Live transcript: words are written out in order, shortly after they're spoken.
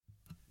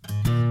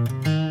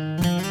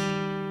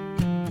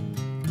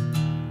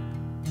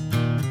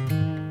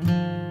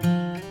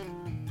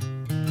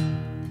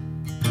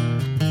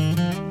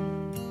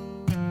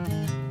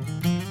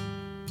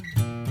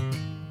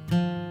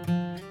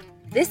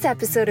This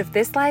episode of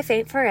This Life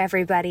Ain't For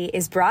Everybody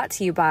is brought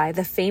to you by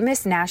the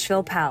famous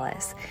Nashville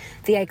Palace,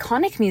 the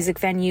iconic music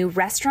venue,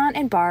 restaurant,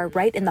 and bar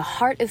right in the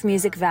heart of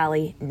Music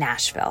Valley,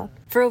 Nashville.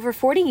 For over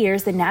 40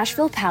 years, the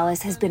Nashville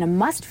Palace has been a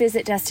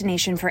must-visit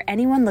destination for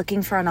anyone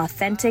looking for an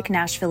authentic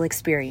Nashville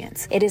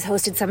experience. It has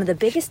hosted some of the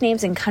biggest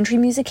names in country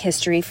music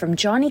history, from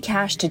Johnny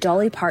Cash to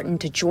Dolly Parton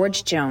to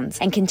George Jones,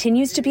 and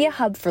continues to be a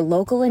hub for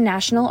local and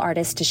national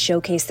artists to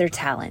showcase their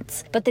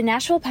talents. But the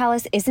Nashville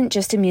Palace isn't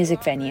just a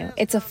music venue.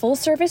 It's a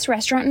full-service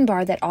restaurant and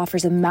bar that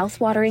offers a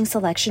mouth-watering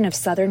selection of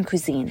Southern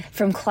cuisine,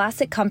 from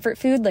classic comfort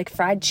food like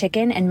fried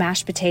chicken and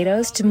mashed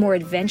potatoes to more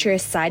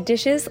adventurous side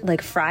dishes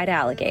like fried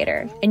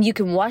alligator. And you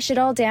can wash it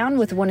all down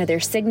with one of their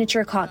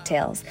signature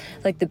cocktails,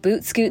 like the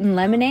Boot Scootin'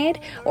 Lemonade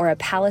or a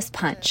Palace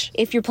Punch.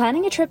 If you're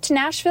planning a trip to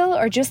Nashville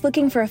or just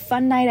looking for a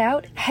fun night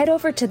out, head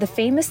over to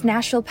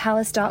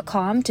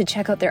thefamousnashvillepalace.com to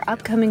check out their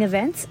upcoming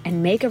events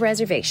and make a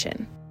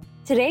reservation.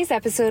 Today's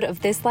episode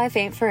of This Life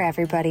Ain't For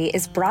Everybody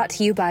is brought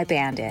to you by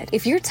Bandit.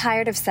 If you're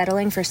tired of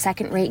settling for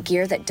second-rate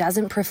gear that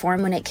doesn't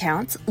perform when it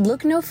counts,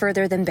 look no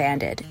further than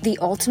Bandit, the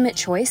ultimate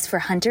choice for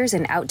hunters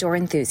and outdoor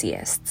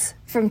enthusiasts.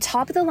 From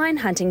top-of-the-line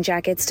hunting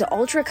jackets to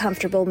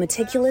ultra-comfortable,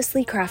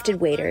 meticulously crafted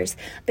waders,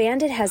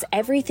 Bandit has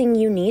everything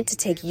you need to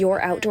take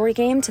your outdoor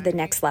game to the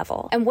next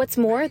level. And what's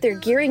more, their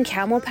gear and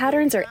camo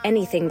patterns are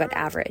anything but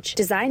average,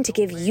 designed to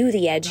give you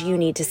the edge you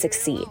need to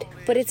succeed.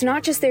 But it's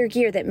not just their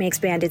gear that makes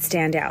Bandit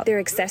stand out. Their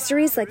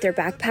accessories, like their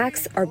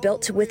backpacks, are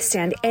built to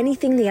withstand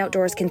anything the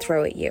outdoors can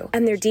throw at you.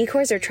 And their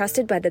decors are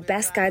trusted by the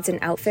best guides and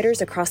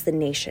outfitters across the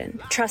nation.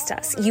 Trust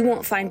us, you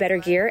won't find better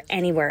gear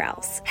anywhere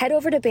else. Head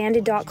over to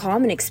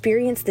bandit.com and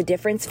experience the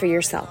difference for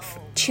yourself.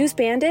 Choose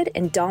Bandit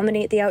and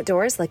dominate the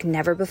outdoors like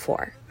never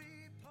before.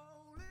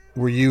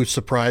 Were you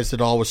surprised at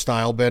all with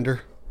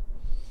Stylebender?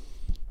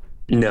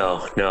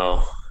 No.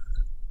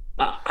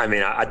 I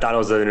mean, I thought it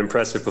was an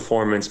impressive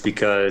performance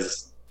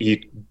because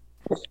he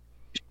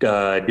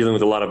dealing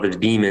with a lot of his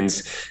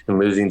demons and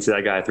losing to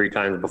that guy 3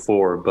 times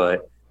before.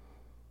 But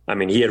I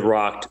mean, he had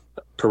rocked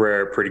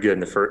Pereira pretty good in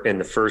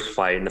the first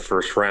fight, in the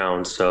first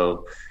round.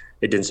 So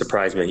it didn't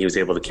surprise me that he was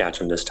able to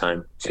catch him this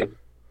time.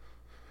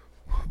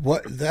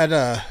 What that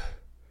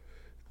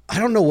I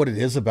don't know what it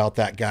is about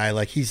that guy.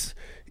 Like, he's,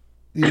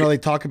 you know, they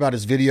talk about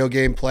his video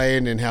game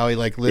playing and how he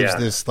like lives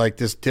this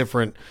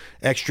different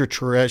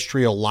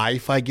extraterrestrial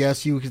life, I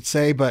guess you could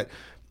say, but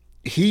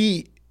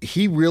he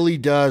really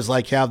does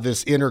like have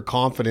this inner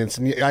confidence,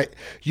 and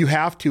you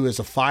have to, as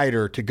a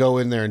fighter, to go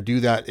in there and do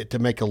that to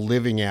make a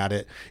living at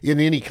it in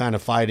any kind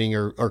of fighting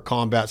or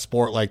combat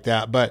sport like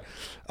that. But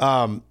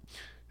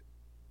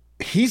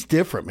he's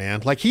different, man.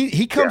 Like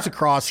he comes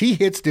across, he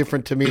hits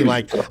different to me.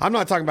 Like, I'm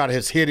not talking about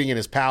his hitting and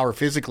his power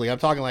physically. I'm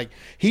talking like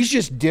he's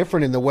just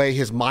different in the way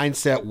his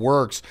mindset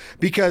works,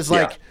 because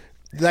like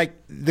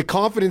the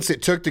confidence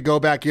it took to go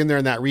back in there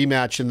in that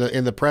rematch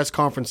in the press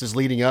conferences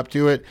leading up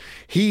to it,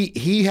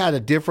 he had a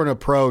different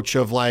approach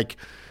of like,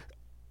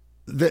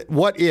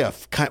 what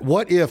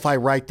if I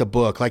write the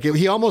book? Like,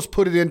 he almost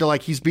put it into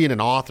like he's being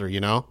an author, you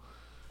know?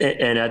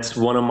 And that's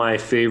one of my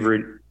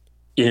favorite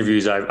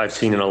interviews I've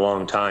seen in a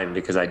long time,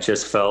 because I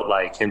just felt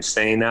like him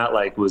saying that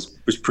like was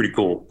pretty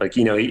cool. Like,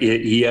 you know,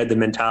 he had the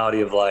mentality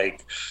of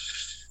like,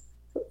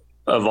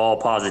 of all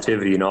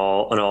positivity and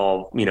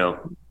all, you know,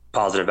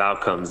 positive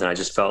outcomes. And I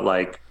just felt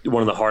like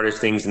one of the hardest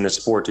things in the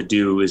sport to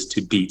do is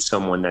to beat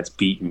someone that's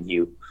beaten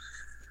you,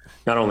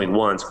 not only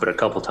once, but a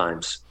couple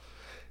times.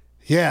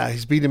 Yeah,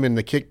 he's beat him in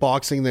the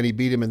kickboxing, then he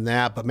beat him in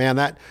that. But man,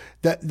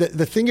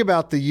 the thing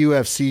about the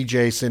UFC,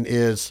 Jason,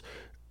 is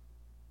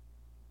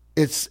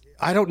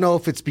I don't know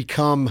if it's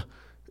become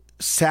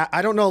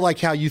I don't know like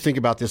how you think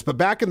about this, but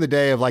back in the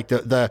day of like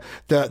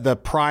the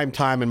prime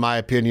time, in my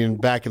opinion,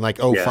 back in like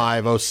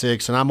 05,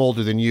 06, and I'm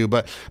older than you,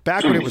 but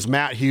back when it was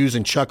Matt Hughes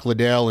and Chuck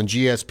Liddell and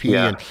GSP,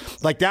 and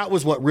like that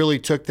was what really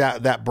took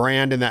that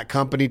brand and that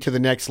company to the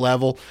next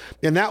level.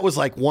 And that was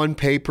like one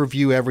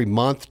pay-per-view every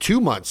month,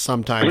 2 months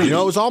sometimes. You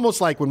know, it was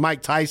almost like when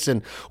Mike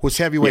Tyson was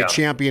heavyweight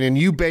champion and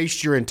you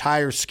based your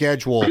entire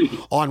schedule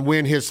on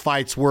when his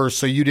fights were,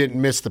 so you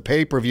didn't miss the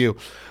pay-per-view.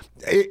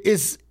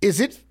 Is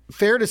it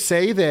fair to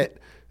say that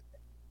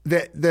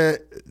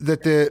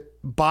the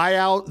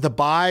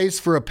buys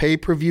for a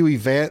pay-per-view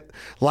event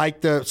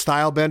like the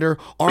Stylebender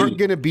aren't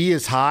going to be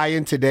as high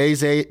in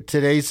today's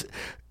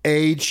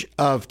age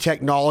of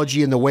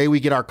technology and the way we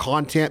get our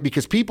content,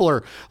 because people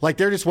are like,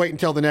 they're just waiting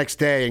until the next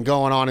day and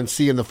going on and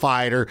seeing the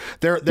fight, or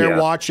they're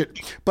watching.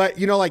 But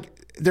you know, like,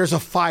 there's a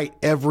fight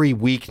every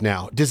week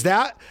now. Does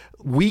that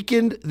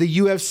weaken the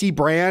UFC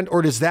brand,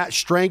 or does that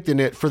strengthen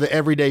it for the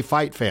everyday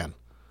fight fan?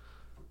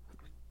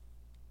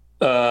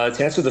 To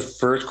answer the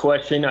first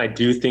question, I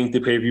do think the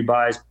pay-per-view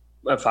buys,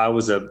 if I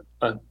was to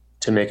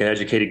make an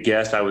educated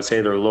guess, I would say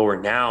they're lower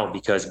now,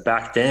 because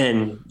back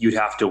then you'd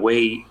have to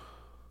wait,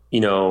 you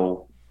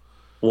know,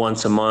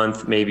 once a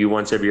month, maybe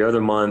once every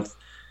other month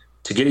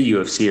to get a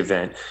UFC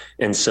event.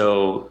 And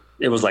so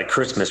it was like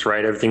Christmas,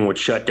 right? Everything would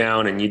shut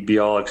down and you'd be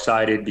all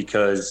excited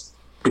because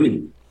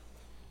the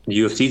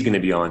UFC is going to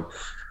be on.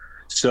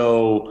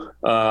 So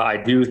I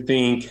do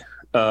think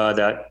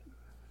that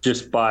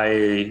just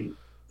by,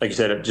 like you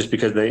said, just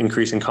because the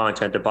increase in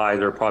content, the buys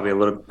are probably a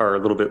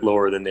little bit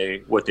lower than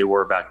what they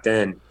were back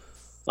then.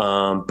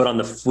 But on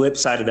the flip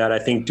side of that, I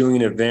think doing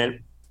an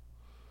event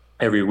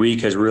every week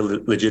has really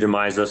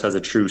legitimized us as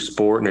a true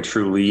sport and a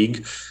true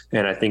league.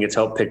 And I think it's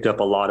helped pick up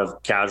a lot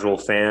of casual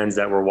fans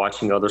that were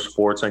watching other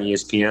sports on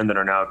ESPN that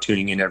are now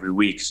tuning in every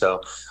week.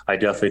 So I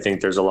definitely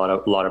think there's a lot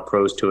of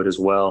pros to it as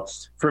well.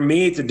 For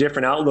me, it's a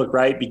different outlook,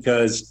 right?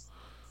 Because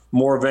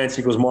more events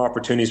equals more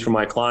opportunities for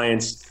my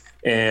clients.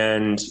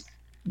 And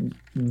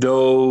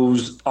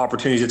those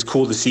opportunities, it's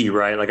cool to see,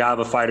 right? Like I have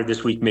a fighter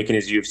this week making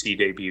his UFC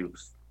debut.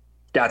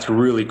 That's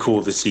really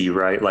cool to see,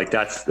 right? Like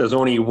there's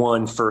only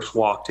one first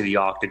walk to the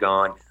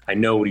octagon. I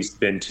know what he's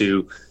been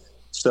to.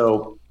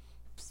 So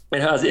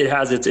it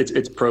has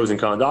its pros and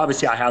cons.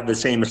 Obviously I have the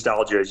same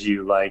nostalgia as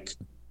you. Like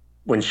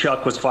when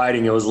Chuck was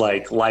fighting, it was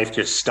like life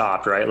just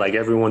stopped, right? Like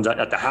everyone's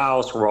at the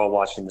house. We're all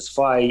watching this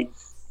fight.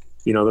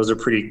 You know, those are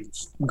pretty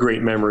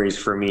great memories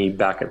for me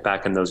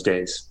back in those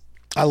days.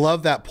 I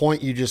love that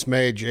point you just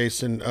made,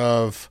 Jason,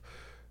 of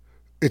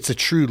it's a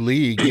true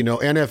league. You know,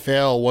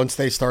 NFL, once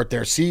they start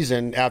their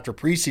season, after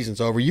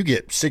preseason's over, you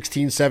get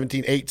 16,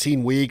 17,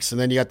 18 weeks,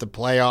 and then you got the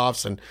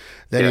playoffs, and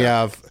then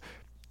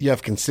you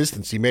have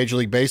consistency. Major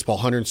League Baseball,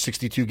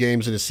 162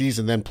 games in a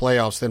season, then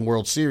playoffs, then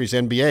World Series,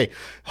 NBA,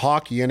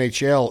 hockey,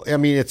 NHL. I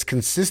mean, it's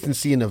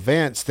consistency in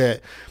events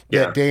that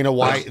Dana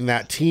White and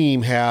that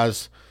team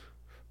has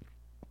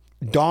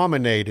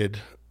dominated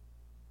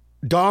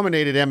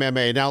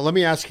MMA. Now, let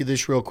me ask you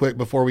this real quick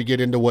before we get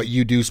into what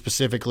you do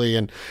specifically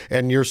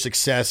and your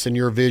success and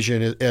your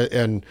vision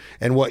and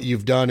what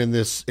you've done in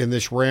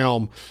this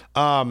realm.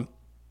 Do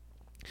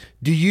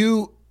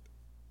you,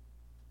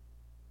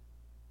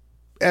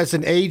 as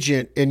an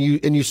agent, and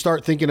you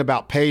start thinking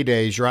about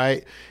paydays,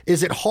 right?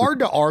 Is it hard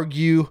to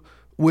argue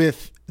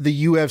with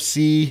the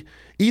UFC?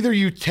 Either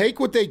you take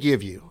what they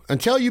give you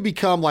until you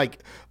become like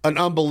an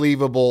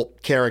unbelievable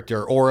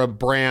character or a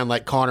brand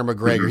like Conor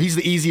McGregor. Mm-hmm. He's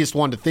the easiest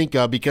one to think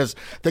of because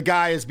the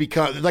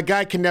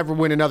guy can never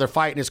win another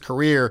fight in his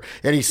career,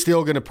 and he's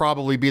still going to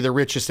probably be the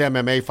richest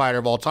MMA fighter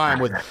of all time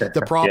with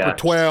the proper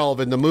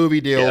 12 and the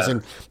movie deals.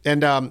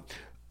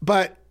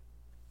 But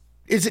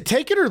is it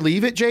take it or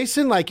leave it,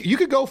 Jason? Like you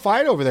could go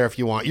fight over there if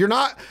you want.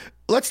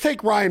 Let's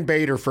take Ryan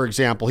Bader, for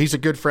example. He's a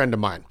good friend of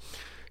mine.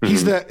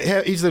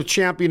 Mm-hmm. He's the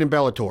champion in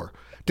Bellator.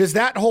 Does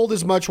that hold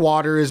as much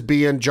water as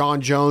being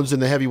John Jones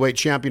and the heavyweight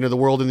champion of the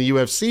world in the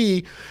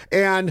UFC?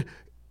 And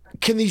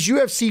can these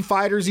UFC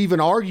fighters even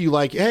argue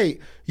like, hey,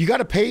 you got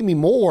to pay me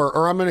more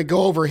or I'm going to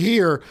go over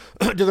here?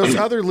 Do those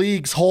other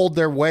leagues hold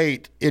their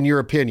weight in your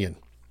opinion?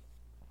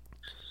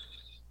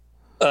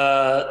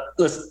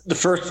 The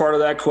first part of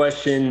that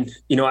question,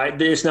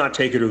 it's not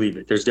take it or leave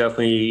it. There's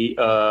definitely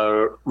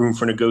room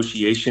for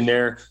negotiation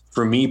there.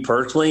 For me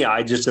personally,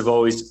 I just have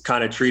always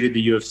kind of treated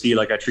the UFC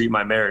like I treat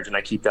my marriage, and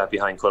I keep that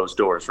behind closed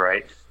doors,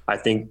 right? I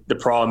think the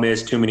problem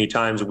is too many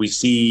times we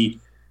see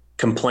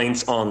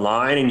complaints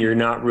online and you're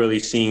not really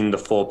seeing the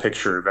full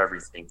picture of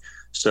everything.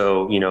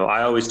 So,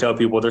 I always tell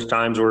people there's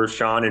times where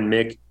Sean and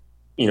Mick,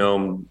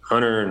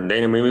 Hunter and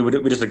Dana,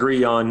 we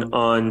disagree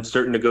on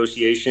certain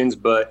negotiations,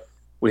 but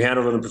we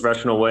handle it in a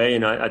professional way,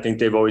 and I think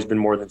they've always been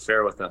more than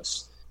fair with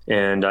us.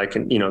 And I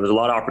can, there's a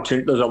lot of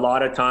opportunity. There's a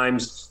lot of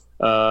times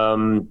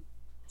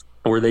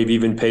where they've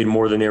even paid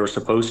more than they were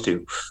supposed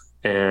to,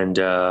 and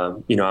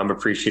I'm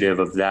appreciative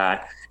of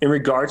that. In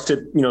regards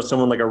to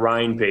someone like a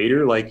Ryan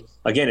Bader, like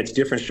again, it's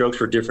different strokes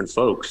for different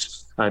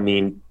folks. I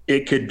mean,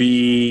 it could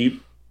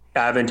be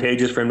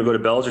advantageous for him to go to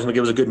Bellator.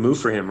 It was a good move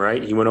for him,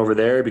 right? He went over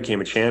there,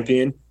 became a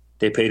champion.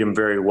 They paid him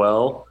very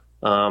well.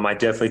 I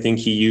definitely think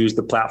he used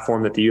the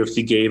platform that the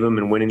UFC gave him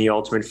and winning the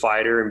Ultimate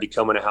Fighter and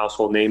becoming a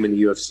household name in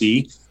the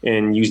UFC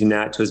and using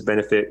that to his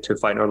benefit to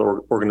fight in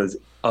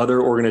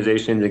other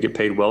organizations and get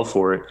paid well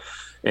for it.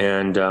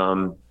 And,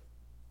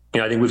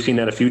 I think we've seen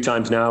that a few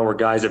times now where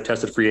guys have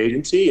tested free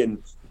agency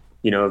and,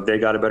 if they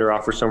got a better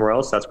offer somewhere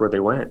else, that's where they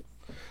went.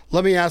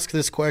 Let me ask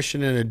this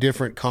question in a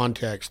different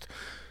context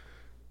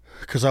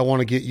because I want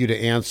to get you to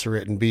answer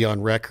it and be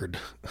on record.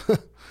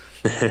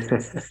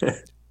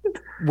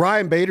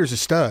 Ryan Bader's a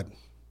stud.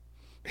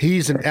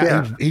 He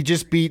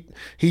just beat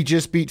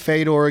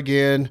Fedor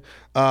again.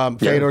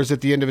 Fedor's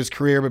at the end of his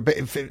career, but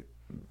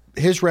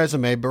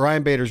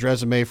Ryan Bader's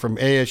resume from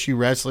ASU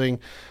wrestling,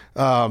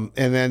 and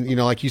then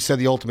like you said,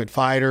 the Ultimate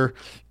Fighter.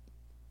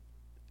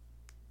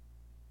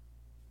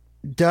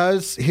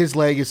 Does his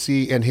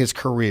legacy and his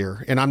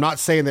career, and I'm not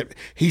saying that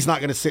he's not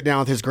going to sit down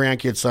with his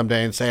grandkids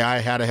someday and say I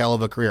had a hell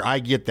of a career. I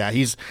get that.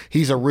 He's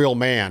a real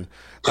man.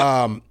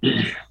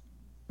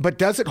 But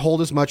does it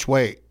hold as much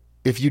weight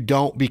if you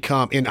don't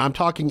become, and I'm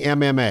talking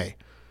MMA,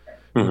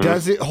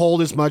 does it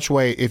hold as much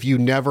weight if you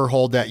never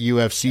hold that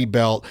UFC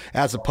belt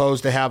as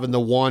opposed to having the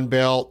one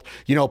belt?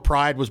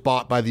 Pride was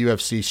bought by the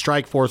UFC.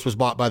 Strikeforce was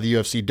bought by the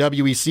UFC.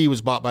 WEC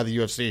was bought by the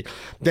UFC.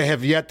 They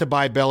have yet to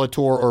buy Bellator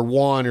or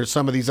ONE or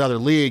some of these other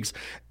leagues.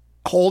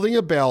 Holding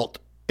a belt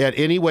at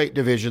any weight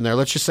division there,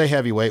 let's just say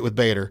heavyweight with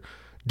Bader,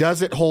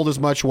 does it hold as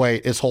much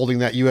weight as holding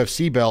that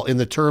UFC belt in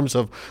the terms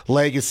of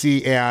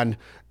legacy and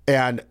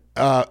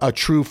a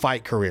true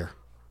fight career?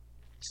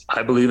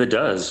 I believe it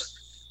does.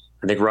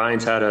 I think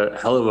Ryan's had a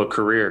hell of a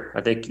career.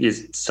 I think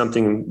it's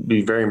something to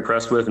be very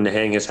impressed with and to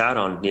hang his hat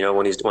on,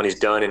 when he's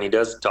done and he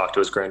does talk to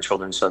his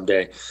grandchildren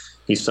someday.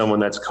 He's someone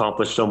that's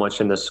accomplished so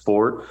much in the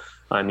sport.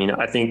 I mean,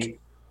 I think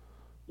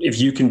if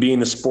you can be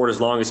in the sport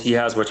as long as he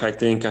has, which I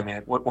think,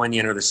 when he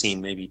entered the scene,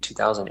 maybe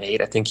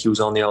 2008, I think he was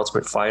on The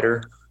Ultimate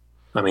Fighter.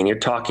 I mean, you're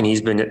talking,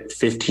 he's been at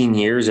 15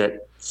 years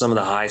at some of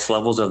the highest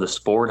levels of the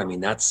sport. I mean,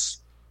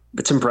 that's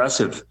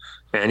impressive.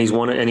 And he's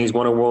won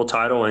a world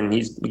title, and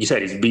he's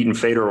beaten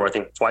Fedor, I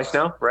think, twice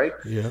now, right?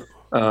 Yeah.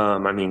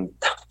 I mean,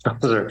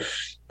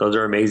 those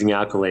are amazing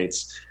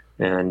accolades.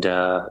 And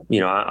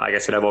like I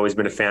said, I've always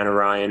been a fan of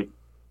Ryan.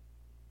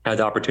 I had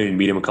the opportunity to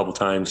meet him a couple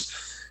times,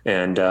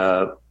 and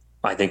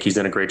I think he's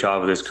done a great job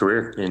with his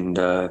career, and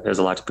there's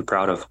a lot to be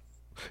proud of.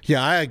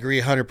 Yeah, I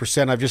agree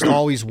 100%. I've just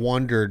always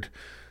wondered.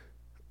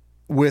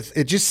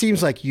 It just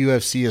seems like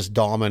UFC is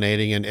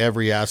dominating in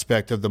every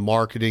aspect of the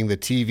marketing, the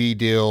TV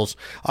deals.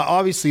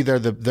 Obviously, they're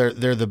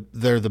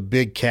the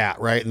big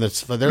cat, right? And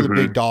they're the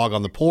big dog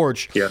on the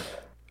porch. Yeah.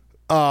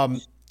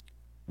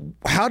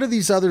 How do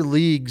these other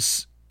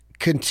leagues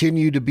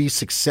continue to be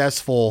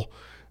successful?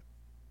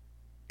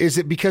 Is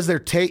it because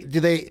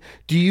do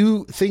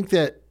you think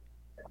that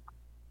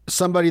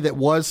somebody that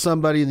was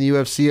somebody in the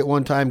UFC at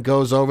one time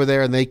goes over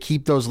there and they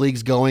keep those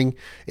leagues going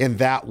in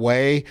that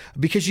way?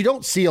 Because you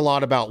don't see a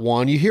lot about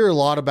one. You hear a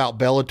lot about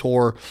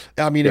Bellator.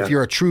 I mean, if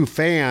you're a true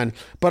fan,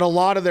 but a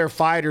lot of their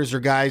fighters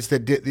are guys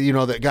that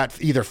that got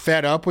either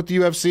fed up with the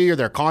UFC or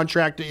their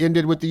contract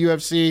ended with the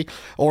UFC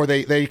or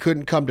they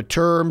couldn't come to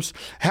terms.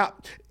 How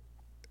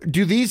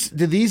do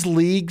these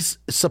leagues,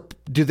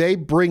 do they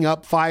bring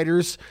up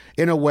fighters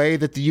in a way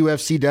that the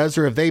UFC does,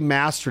 or have they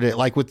mastered it,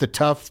 like with the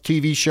Tough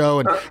TV show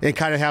and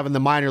kind of having the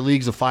minor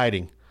leagues of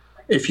fighting?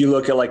 If you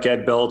look at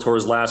at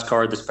Bellator's last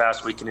card this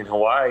past weekend in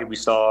Hawaii, we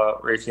saw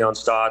Raytheon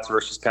Stotts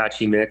versus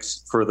Patchy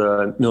Mix for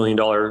the $1 million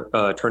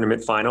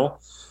tournament final.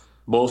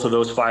 Both of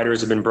those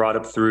fighters have been brought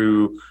up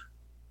through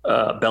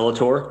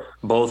Bellator.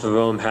 Both of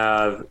them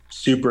have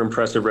super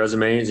impressive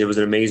resumes. It was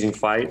an amazing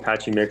fight.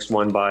 Patchy Mix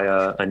won by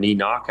a knee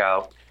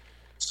knockout.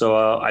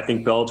 So I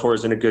think Bellator is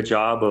doing a good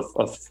job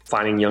of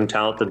finding young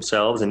talent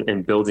themselves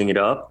and building it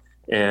up.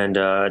 And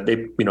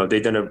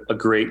they've done a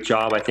great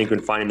job, I think,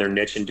 in finding their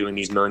niche and doing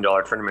these $1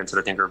 million tournaments that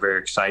I think are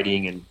very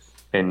exciting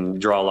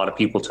and draw a lot of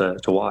people to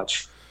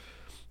watch.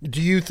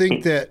 Do you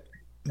think that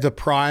the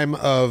prime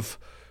of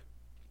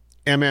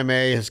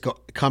MMA has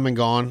come and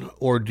gone,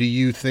 or do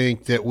you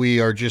think that we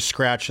are just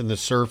scratching the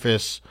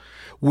surface?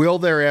 Will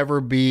there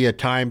ever be a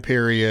time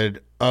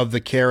period of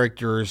the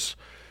characters?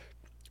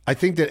 I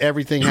think that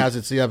everything has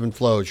its ebb and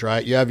flows,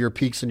 right? You have your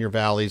peaks and your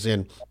valleys.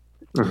 And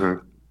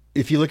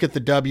if you look at the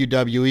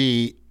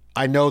WWE,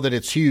 I know that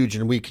it's huge,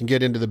 and we can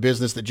get into the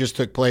business that just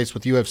took place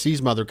with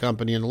UFC's mother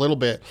company in a little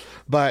bit.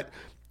 But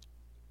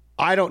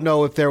I don't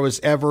know if there was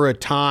ever a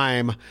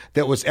time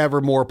that was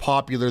ever more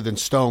popular than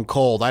Stone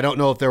Cold. I don't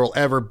know if there will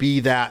ever be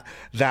that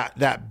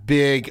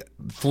big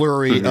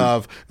flurry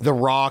of The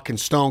Rock and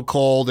Stone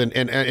Cold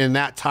and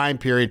that time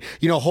period.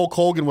 Hulk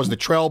Hogan was the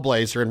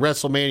trailblazer, and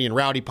WrestleMania, and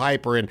Rowdy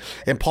Piper and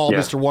Paul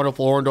Mr.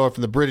 Wonderful Orndorff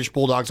and the British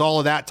Bulldogs, all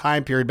of that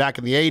time period back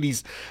in the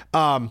 80s.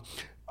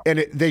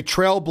 They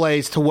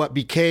trailblazed to what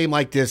became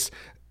like this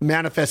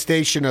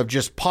manifestation of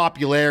just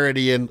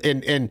popularity and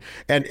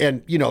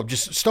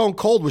just Stone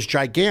Cold was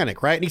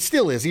gigantic, right? And he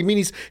still is. I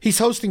mean, he's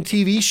hosting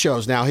TV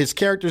shows now. His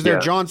character's there.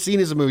 John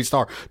Cena's a movie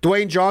star.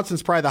 Dwayne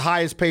Johnson's probably the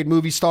highest paid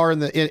movie star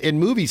in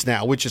movies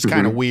now, which is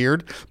kind of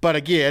weird. But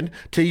again,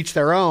 to each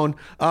their own.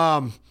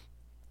 Have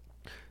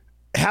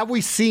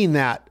we seen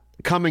that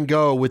come and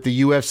go with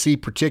the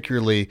UFC,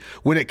 particularly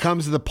when it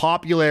comes to the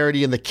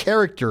popularity and the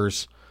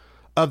characters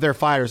of their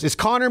fighters? Is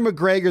Conor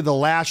McGregor the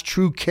last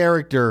true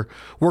character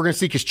we're going to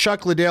see? Because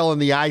Chuck Liddell in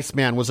The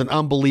Iceman was an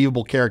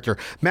unbelievable character.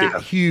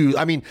 Matt Hughes,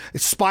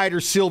 Spider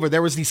Silver.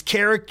 There was these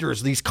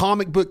characters, these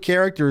comic book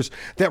characters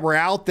that were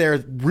out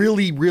there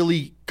really,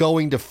 really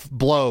going to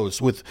blows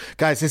with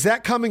guys. Is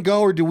that come and go,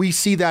 or do we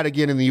see that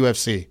again in the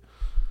UFC?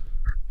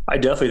 I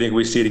definitely think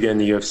we see it again in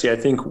the UFC. I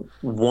think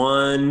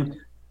one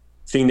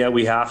thing that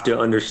we have to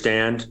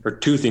understand, or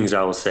two things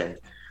I will say.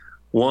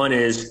 One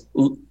is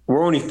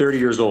we're only 30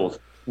 years old.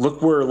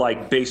 Look where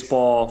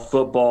baseball,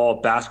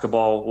 football,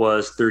 basketball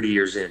was 30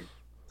 years in.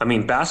 I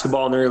mean,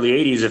 basketball in the early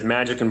 80s, if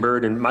Magic and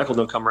Bird and Michael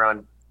don't come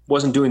around,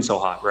 wasn't doing so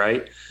hot,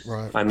 right?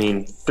 Right. I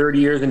mean, 30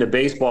 years into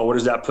baseball, what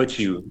does that put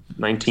you?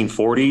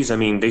 1940s? I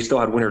mean, they still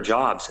had winter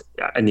jobs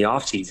in the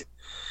offseason.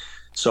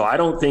 So I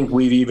don't think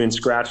we've even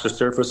scratched the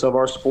surface of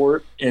our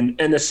sport. And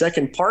the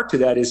second part to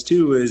that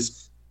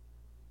is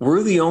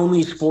we're the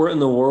only sport in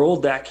the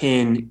world that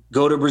can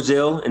go to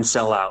Brazil and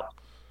sell out.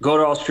 Go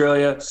to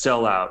Australia,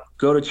 sell out.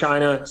 Go to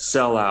China,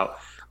 sell out.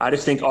 I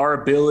just think our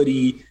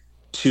ability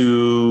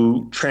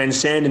to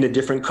transcend into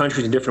different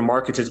countries and different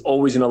markets is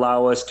always going to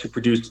allow us to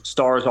produce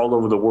stars all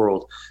over the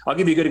world. I'll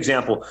give you a good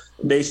example.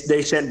 They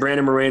sent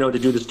Brandon Moreno to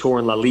do this tour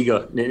in La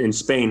Liga in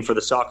Spain for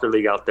the soccer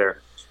league out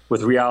there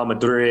with Real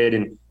Madrid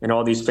and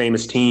all these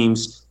famous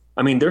teams.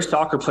 I mean, there's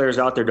soccer players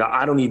out there that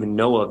I don't even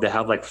know of that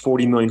have like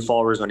 40 million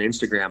followers on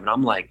Instagram. And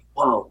I'm like,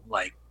 whoa,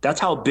 like that's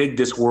how big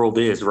this world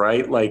is,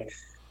 right? Like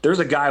there's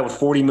a guy with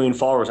 40 million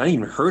followers. I didn't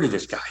even heard of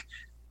this guy,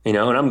 and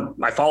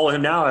I follow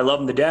him now. I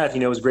love him to death.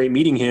 It was great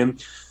meeting him.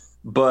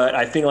 But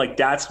I think like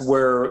that's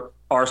where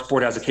our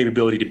sport has the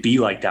capability to be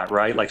like that,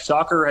 right? Like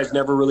soccer has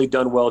never really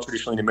done well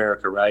traditionally in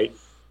America, right?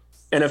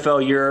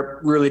 NFL Europe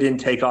really didn't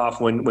take off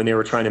when they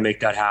were trying to make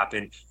that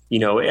happen.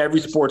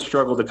 Every sport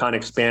struggled to kind of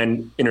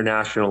expand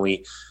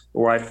internationally,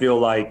 where I feel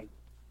like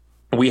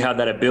we have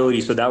that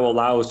ability. So that will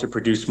allow us to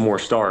produce more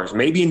stars,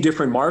 maybe in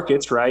different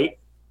markets, right?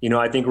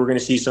 I think we're going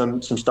to see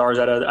some stars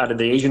out of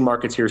the Asian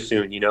markets here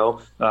soon,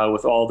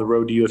 with all the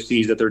road to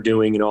UFCs that they're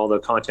doing and all the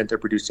content they're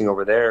producing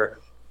over there.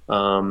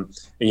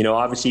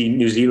 Obviously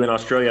New Zealand,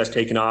 Australia has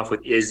taken off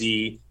with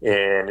Izzy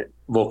and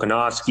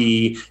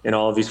Volkanovski and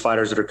all of these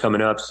fighters that are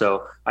coming up.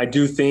 So I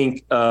do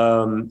think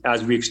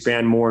as we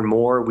expand more and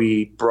more,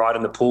 we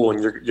broaden the pool, and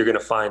you're going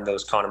to find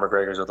those Conor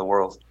McGregors of the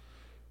world.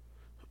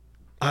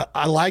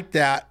 I like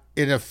that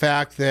in the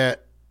fact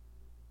that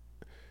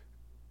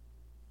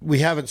we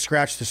haven't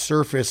scratched the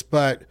surface,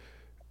 but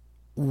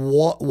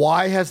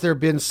why has there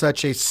been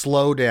such a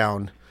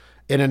slowdown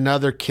in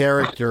another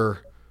character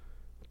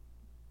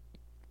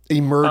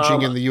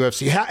emerging in the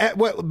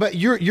UFC? But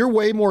you're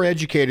way more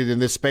educated in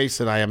this space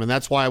than I am, and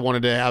that's why I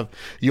wanted to have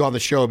you on the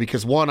show,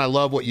 because one, I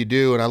love what you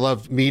do, and I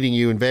love meeting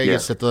you in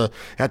Vegas at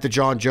the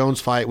John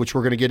Jones fight, which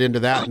we're going to get into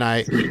that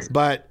night.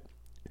 But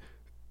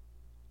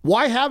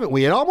why haven't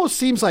we? It almost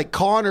seems like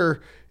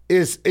Conor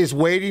is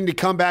waiting to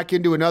come back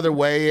into another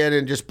weigh-in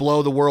and just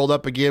blow the world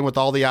up again with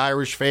all the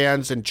Irish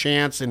fans and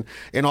chants and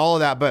all of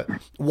that. But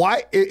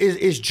why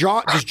does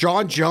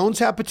John Jones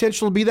have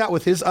potential to be that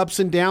with his ups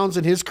and downs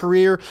in his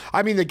career?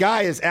 I mean, the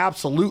guy is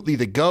absolutely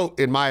the GOAT,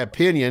 in my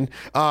opinion.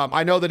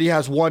 I know that he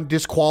has one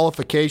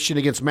disqualification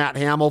against Matt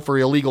Hamill for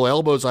illegal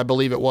elbows, I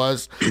believe it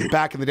was,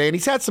 back in the day. And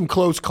he's had some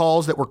close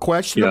calls that were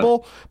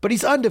questionable, but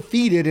he's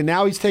undefeated, and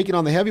now he's taking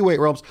on the heavyweight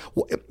realms.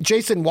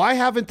 Jason, why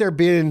haven't there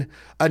been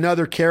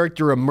another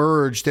character emerge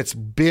that's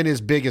been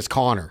as big as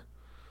Conor?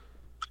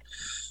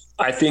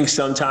 I think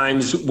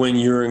sometimes when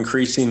you're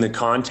increasing the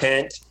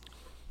content,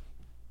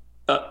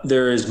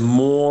 there is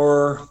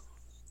more.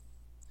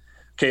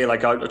 Okay,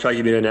 like I'll try to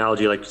give you an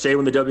analogy. Like say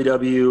when the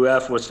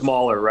WWF was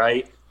smaller,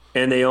 right?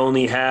 And they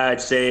only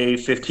had, say,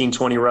 15,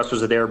 20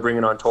 wrestlers that they were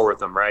bringing on tour with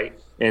them, right?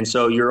 And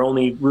so you're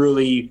only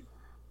really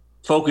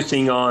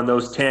focusing on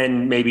those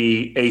 10,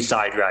 maybe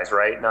A-side guys,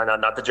 right?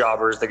 Not the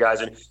jobbers, the guys.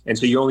 And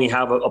so you only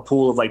have a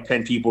pool of like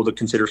 10 people to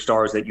consider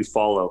stars that you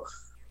follow.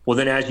 Well,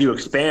 then as you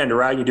expand,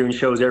 right, you're doing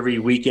shows every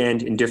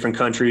weekend in different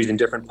countries, in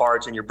different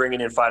parts, and you're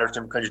bringing in fighters from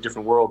different countries,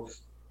 different world.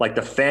 Like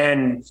the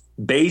fan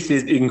base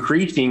is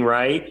increasing,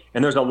 right?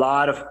 And there's a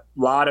lot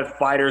of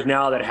fighters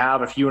now that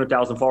have a few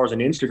 100,000 followers on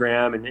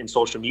Instagram and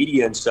social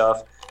media and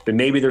stuff, but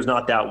maybe there's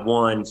not that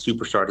one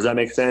superstar. Does that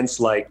make sense?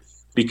 Like,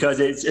 because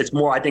it's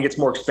more, I think it's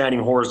more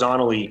expanding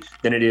horizontally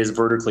than it is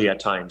vertically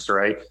at times,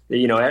 right?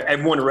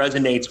 Everyone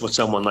resonates with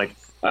someone like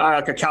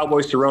a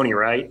Cowboy Cerrone,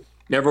 right?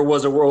 Never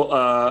was a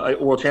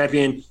world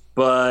champion,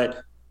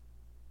 but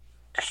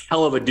a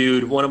hell of a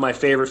dude, one of my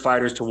favorite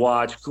fighters to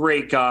watch,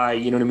 great guy,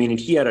 you know what I mean? And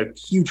he had a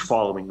huge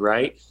following,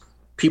 right?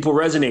 People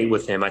resonate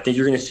with him. I think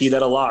you're going to see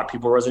that a lot.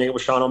 People resonate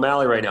with Sean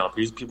O'Malley right now.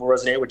 People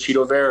resonate with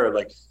Cheeto Vera.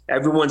 Like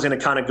everyone's going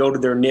to kind of go to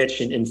their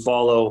niche and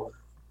follow,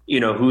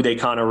 who they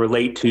kind of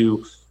relate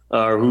to,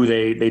 or who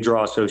they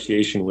draw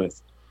association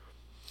with.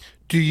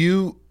 Do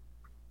you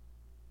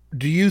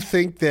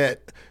think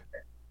that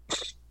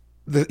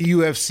the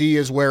UFC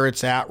is where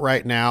it's at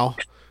right now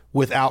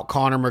without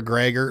Conor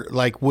McGregor?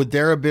 Like, would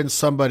there have been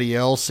somebody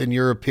else, in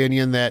your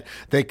opinion, that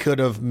they could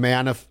have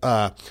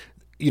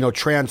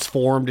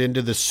transformed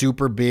into the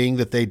super being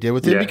that they did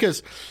with him?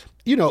 Because,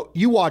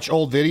 you watch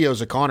old videos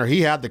of Conor,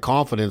 he had the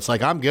confidence,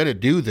 like, I'm going to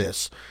do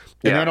this.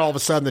 And then all of a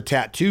sudden the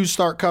tattoos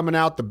start coming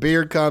out, the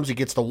beard comes, he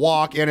gets to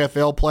walk.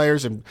 NFL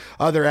players and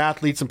other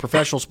athletes in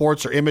professional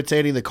sports are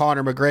imitating the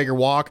Conor McGregor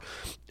walk.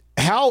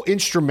 How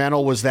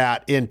instrumental was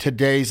that in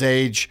today's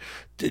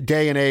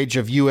day and age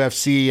of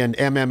UFC and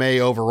MMA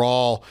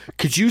overall?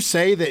 Could you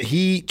say that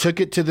he took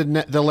it to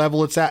the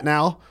level it's at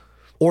now?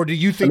 Or do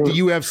you think the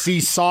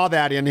UFC saw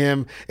that in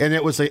him and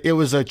it was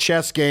a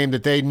chess game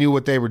that they knew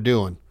what they were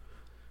doing?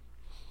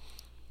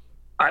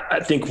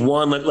 I think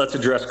let's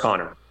address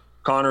Conor.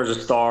 Conor's a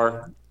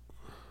star,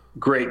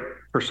 great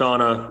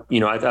persona.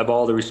 I have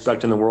all the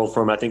respect in the world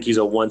for him. I think he's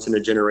a once in a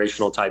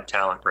generational type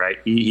talent, right?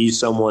 He's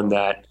someone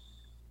that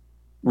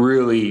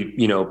really,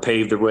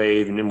 paved the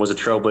way and was a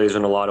trailblazer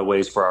in a lot of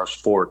ways for our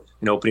sport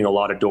and opening a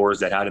lot of doors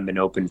that hadn't been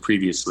opened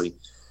previously.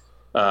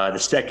 The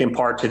second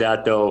part to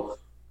that, though,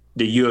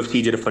 the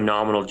UFC did a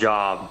phenomenal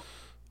job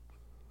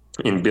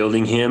in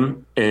building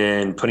him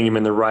and putting him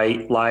in the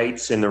right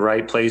lights in the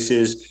right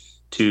places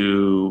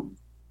to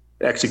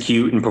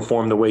execute and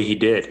perform the way he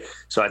did.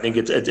 So I think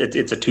it's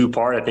a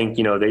two-part. I think,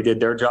 they did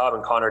their job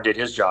and Conor did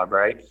his job,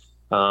 right?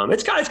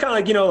 It's kind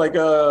of like,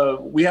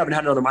 we haven't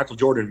had another Michael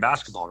Jordan in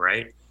basketball,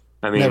 right?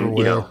 I mean,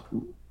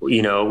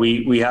 You know,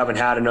 we haven't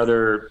had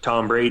another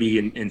Tom Brady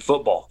in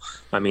football.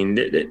 I mean,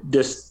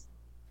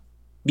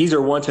 these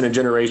are once in a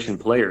generation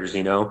players,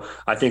 you know.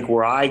 I think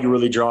where I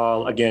really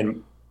draw,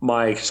 again,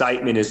 my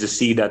excitement is to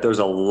see that there's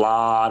a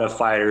lot of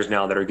fighters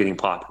now that are getting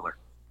popular,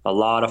 a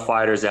lot of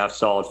fighters that have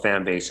solid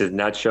fan bases, and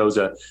that shows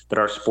that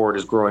our sport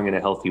is growing in a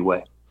healthy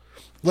way.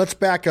 Let's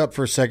back up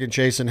for a second,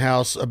 Jason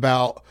House,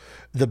 about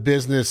the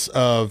business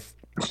of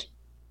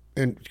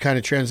and kind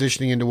of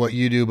transitioning into what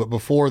you do. But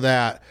before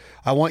that,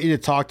 I want you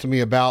to talk to me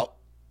about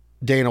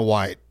Dana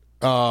White.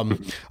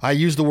 I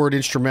use the word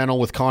instrumental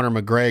with Conor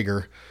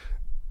McGregor.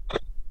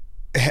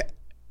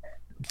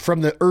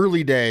 From the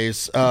early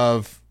days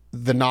of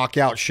the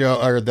knockout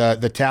show or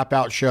the tap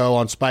out show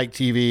on Spike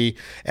TV,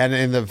 and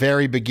in the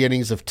very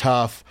beginnings of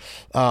Tough,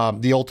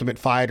 The Ultimate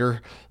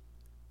Fighter,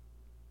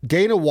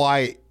 Dana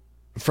White,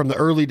 from the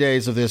early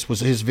days of this,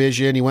 was his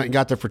vision. He went and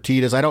got the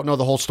Fertittas. I don't know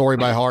the whole story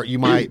by heart. You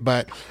might,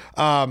 but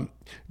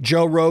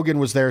Joe Rogan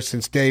was there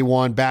since day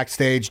one,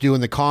 backstage doing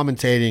the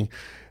commentating.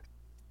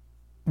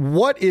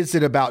 What is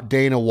it about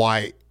Dana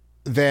White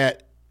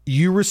that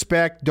you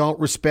respect, don't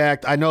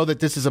respect? I know that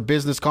this is a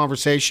business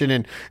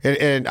conversation,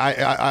 and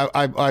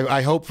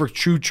I hope for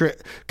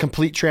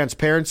complete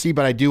transparency,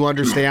 but I do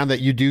understand that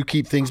you do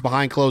keep things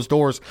behind closed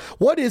doors.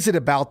 What is it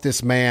about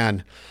this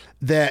man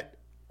that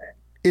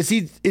is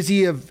he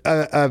a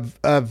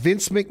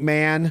Vince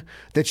McMahon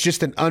that's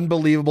just an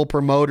unbelievable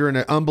promoter and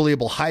an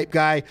unbelievable hype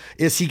guy?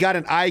 Is he got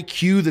an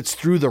IQ that's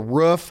through the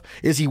roof?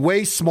 Is he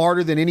way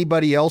smarter than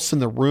anybody else in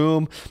the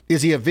room?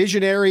 Is he a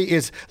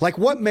visionary?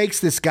 What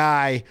makes this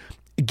guy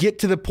get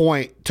to the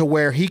point to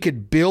where he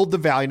could build the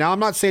value? Now, I'm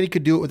not saying he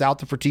could do it without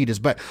the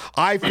Fertittas, but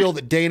I feel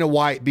that Dana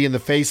White, being the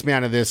face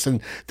man of this, and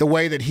the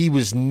way that he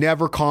was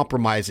never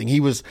compromising, he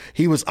was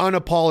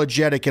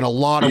unapologetic in a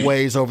lot of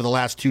ways over the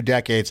last 2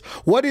 decades.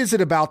 What is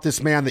it about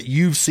this man that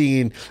you've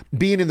seen,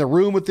 being in the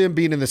room with him,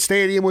 being in the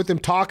stadium with him,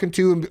 talking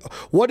to him?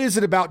 What is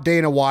it about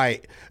Dana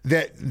White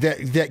that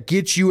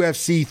gets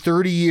UFC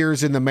 30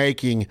 years in the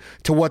making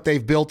to what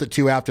they've built it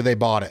to after they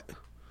bought it?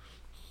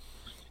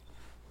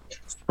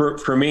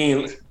 For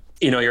me,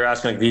 you know, you're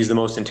asking like, he's the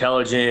most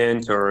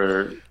intelligent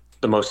or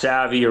the most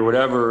savvy or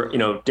whatever. You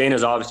know,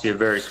 Dana's obviously a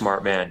very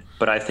smart man,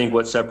 but I think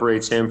what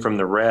separates him from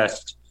the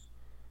rest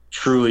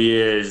truly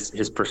is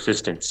his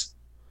persistence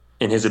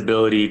and his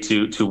ability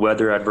to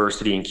weather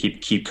adversity and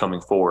keep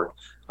coming forward.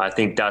 I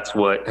think that's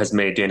what has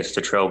made Dana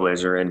such a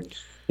trailblazer. And,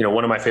 you know,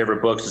 one of my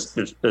favorite books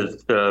is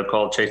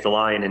called Chase the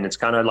Lion. And it's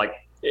kind of like,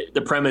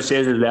 the premise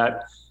is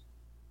that,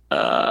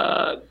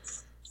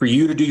 for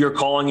you to do your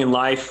calling in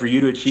life, for you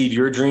to achieve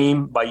your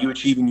dream, by you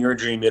achieving your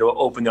dream, it'll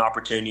open the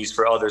opportunities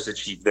for others to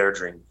achieve their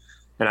dream.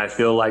 And I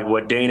feel like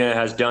what Dana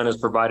has done is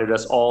provided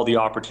us all the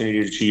opportunity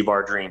to achieve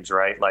our dreams,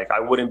 right? Like, I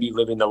wouldn't be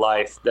living the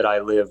life that I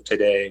live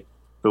today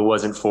if it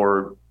wasn't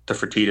for the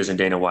Fertittas and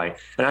Dana White.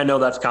 And I know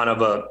that's kind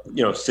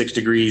of 6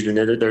 degrees and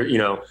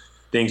they're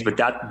things, but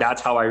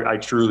that's how I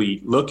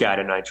truly look at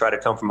it. And I try to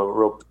come from a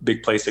real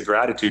big place of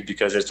gratitude,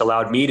 because it's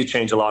allowed me to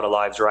change a lot of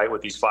lives, right,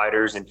 with these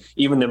fighters, and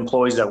even the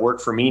employees that work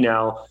for me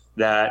now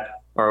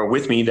that are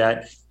with me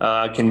that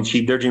can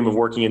achieve their dream of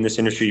working in this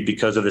industry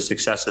because of the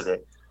success of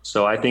it.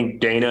 So I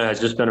think Dana has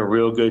just done a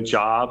real good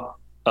job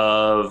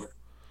of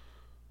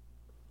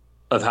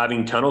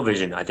having tunnel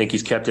vision. I think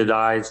he's kept his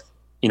eyes,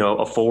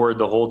 forward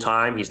the whole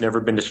time. He's never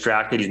been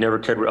distracted. He's never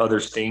cared what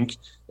others think.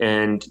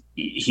 And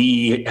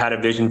he had a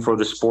vision for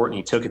the sport, and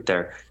he took it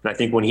there. And I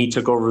think when he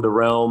took over the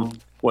realm,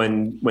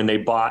 when they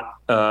bought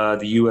the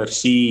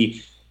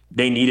UFC,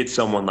 they needed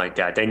someone like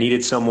that. They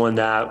needed someone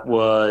that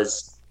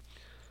was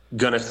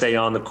going to stay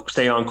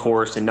on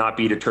course and not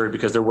be deterred,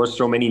 because there were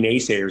so many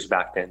naysayers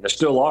back then. There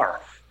still are.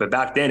 But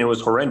back then it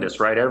was horrendous,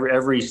 right?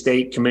 Every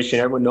state commission,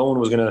 no one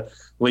was going to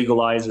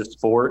legalize the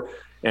sport.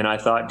 And I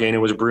thought Dana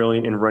was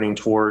brilliant in running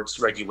towards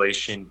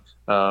regulation,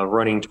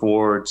 running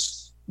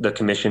towards the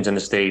commissions in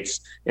the states,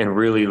 and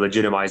really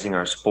legitimizing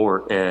our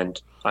sport.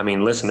 And I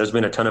mean, listen, there's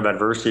been a ton of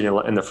adversity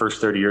in the first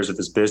 30 years of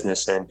this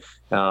business. And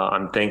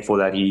I'm thankful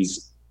that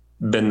he's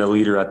been the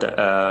leader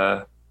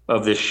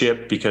of this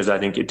ship, because I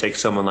think it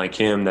takes someone like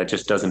him that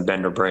just doesn't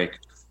bend or break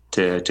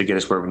to get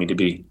us where we need to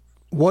be.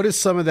 What is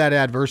some of that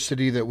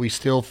adversity that we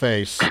still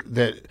face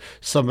that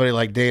somebody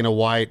like Dana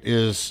White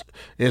is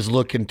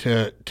looking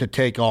to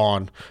take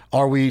on?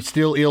 Are we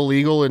still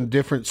illegal in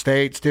different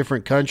states,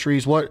 different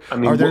countries? Are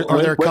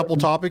there a couple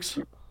topics?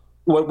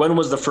 When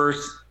was the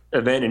first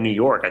event in New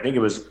York? I think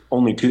it was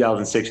only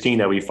 2016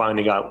 that we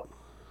finally got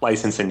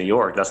licensed in New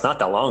York. That's not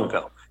that long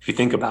ago, if you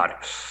think about it.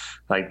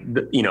 Like,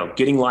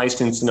 getting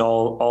licensed in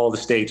all the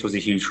states was a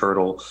huge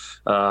hurdle.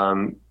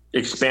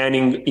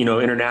 Expanding,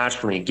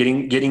 internationally,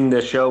 getting the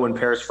show in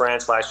Paris,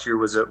 France last year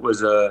was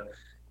a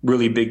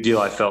really big deal.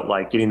 I felt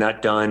like getting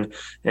that done,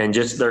 and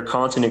just their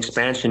constant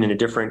expansion into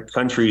different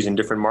countries and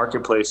different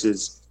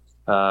marketplaces.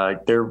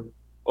 They're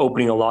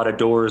opening a lot of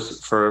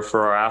doors for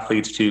our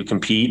athletes to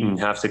compete and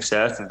have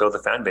success and build a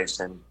fan base.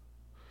 And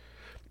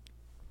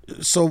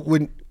so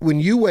when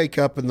you wake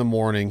up in the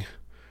morning,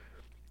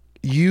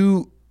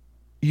 you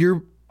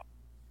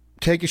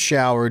take a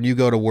shower and you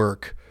go to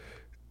work.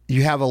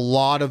 you have a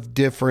lot of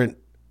different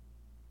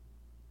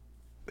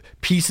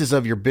pieces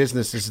of your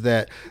business. Is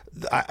that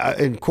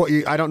I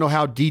don't know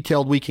how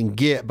detailed we can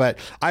get, but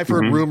I've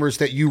heard rumors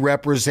that you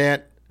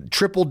represent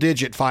triple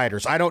digit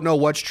fighters. I don't know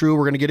what's true.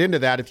 We're going to get into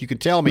that if you can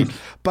tell me,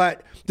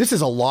 but this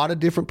is a lot of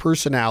different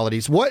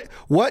personalities.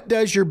 What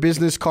does your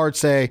business card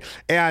say?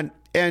 And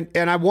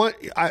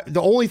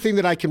the only thing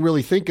that I can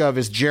really think of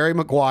is Jerry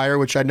Maguire,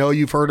 which I know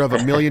you've heard of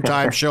a million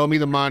times. Show me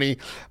the money.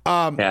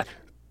 Yeah.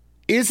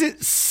 Is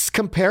it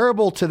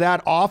comparable to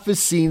that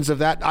office scenes of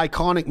that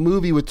iconic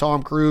movie with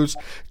Tom Cruise?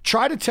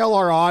 Try to tell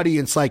our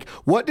audience, like,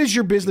 what does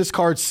your business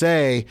card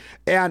say?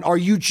 And are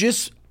you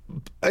just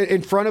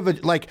in front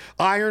of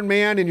Iron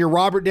Man and you're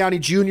Robert Downey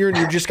Jr. and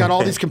you've just got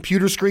all these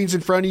computer screens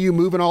in front of you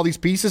moving all these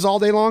pieces all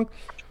day long?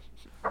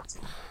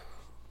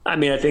 I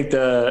mean, I think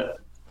the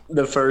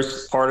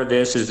first part of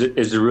this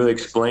is to really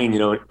explain,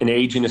 an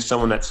agent is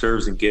someone that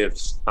serves and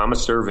gives. I'm a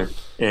servant,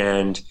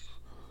 and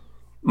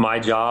my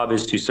job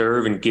is to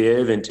serve and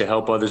give and to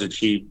help others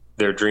achieve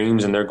their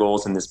dreams and their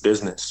goals in this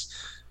business.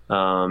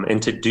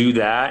 And to do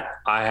that,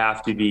 I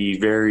have to be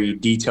very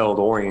detailed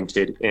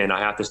oriented, and I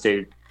have to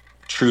stay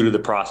true to the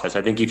process.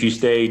 I think if you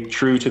stay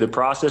true to the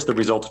process, the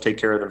results will take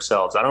care of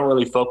themselves. I don't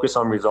really focus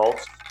on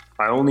results.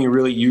 I only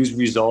really use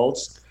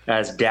results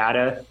as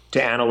data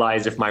to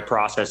analyze if my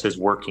process is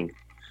working.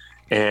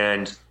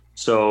 And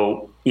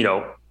so,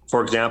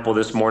 for example,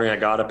 this morning I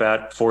got up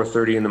at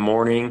 4:30 in the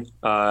morning.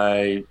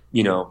 I,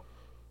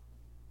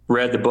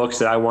 read the books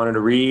that I wanted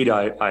to read.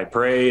 I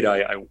prayed.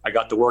 I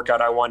got the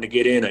workout I wanted to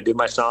get in. I did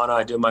my sauna.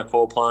 I did my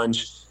cold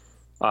plunge.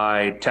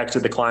 I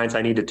texted the clients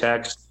I need to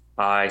text.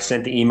 I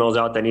sent the emails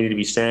out that needed to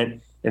be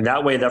sent. And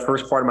that way, that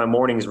first part of my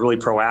morning is really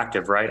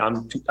proactive, right?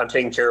 I'm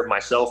taking care of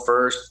myself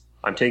first.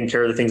 I'm taking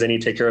care of the things I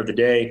need to take care of the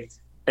day.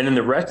 And then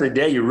the rest of the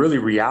day, you're really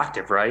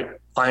reactive, right?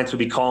 Clients will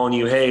be calling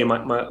you, hey,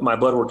 my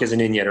blood work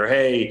isn't in yet, or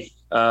hey,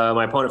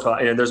 my opponent fell.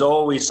 And there's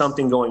always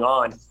something going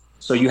on.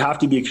 So you have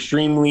to be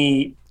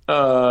extremely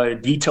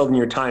detailed in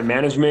your time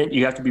management.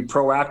 You have to be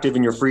proactive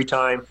in your free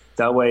time.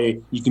 That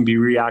way you can be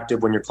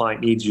reactive when your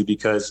client needs you,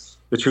 because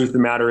the truth of the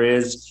matter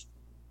is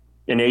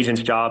an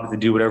agent's job is to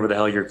do whatever the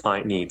hell your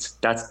client needs.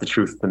 That's the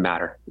truth of the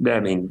matter.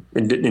 I mean,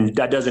 and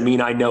that doesn't mean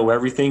I know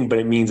everything, but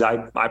it means I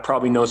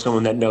probably know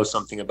someone that knows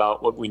something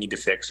about what we need to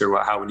fix or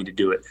how we need to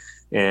do it.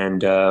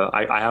 And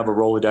I have a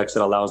Rolodex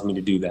that allows me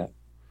to do that.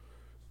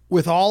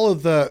 With all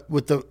of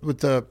with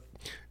the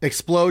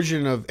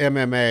explosion of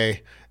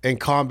MMA and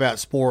combat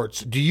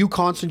sports, do you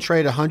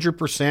concentrate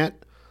 100%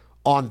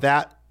 on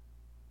that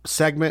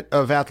segment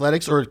of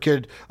athletics, or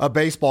could a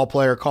baseball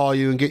player call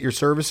you and get your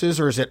services,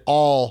 or is it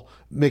all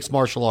mixed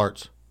martial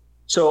arts?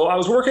 So I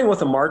was working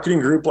with a marketing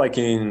group like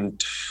in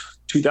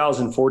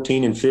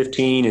 2014 and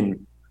 15,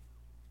 and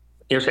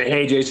they're saying,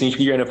 hey, Jason, you should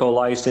get your NFL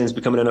license,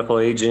 become an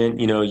NFL agent.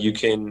 You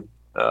can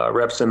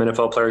rep some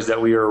NFL players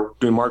that we are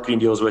doing marketing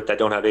deals with that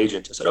don't have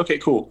agents. I said, okay,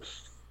 cool.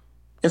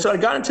 And so I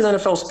got into the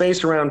NFL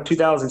space around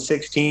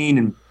 2016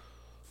 and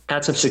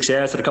had some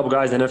success. Had a couple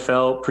guys in the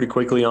NFL pretty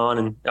quickly on,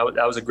 and that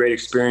was a great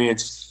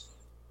experience.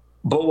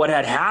 But what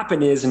had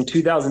happened is in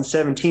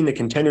 2017, the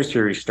Contender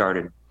Series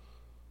started.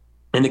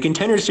 And the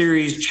Contender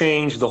Series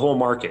changed the whole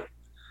market.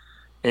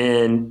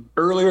 And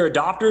earlier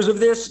adopters of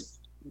this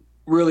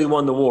really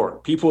won the war.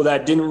 People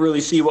that didn't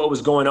really see what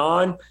was going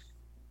on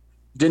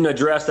didn't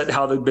address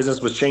how the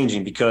business was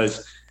changing,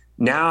 because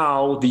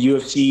now the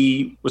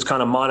UFC was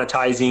kind of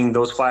monetizing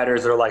those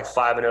fighters that are like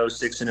 5-0,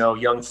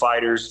 6-0, young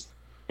fighters,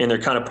 and they're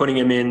kind of putting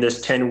them in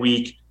this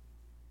 10-week,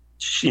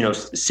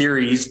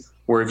 series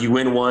where if you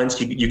win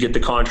once, you get the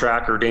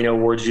contract, or Dana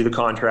awards you the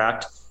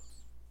contract.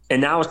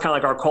 And now it's kind of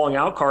like our calling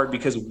out card,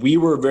 because we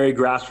were a very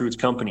grassroots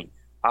company.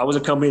 I was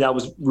a company that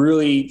was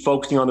really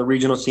focusing on the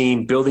regional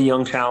scene, building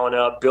young talent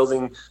up,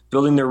 building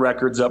their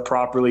records up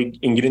properly,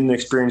 and getting the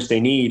experience they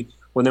need.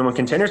 When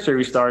Contender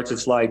Series starts,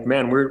 it's like,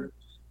 man, we're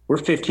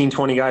 15,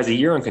 20 guys a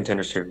year on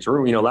Contender Series.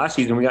 Last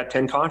season we got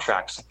 10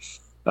 contracts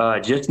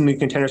just in the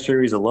Contender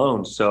Series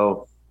alone.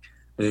 So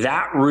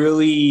that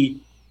really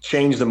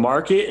changed the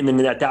market. And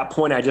then at that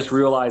point, I just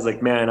realized,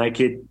 like, man, I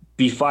could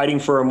be fighting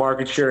for a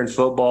market share in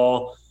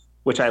football,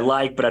 which I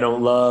like, but I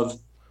don't love.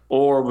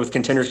 Or with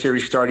Contender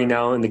Series starting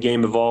now and the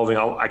game evolving,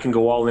 I can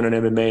go all in on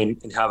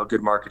MMA and have a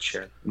good market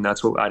share. And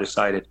that's what I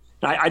decided.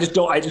 I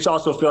just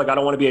also feel like I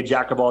don't want to be a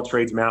jack of all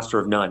trades, master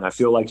of none. I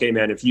feel like, hey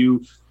man, if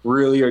you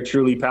really are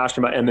truly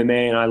passionate about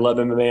MMA, and I love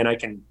MMA and I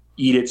can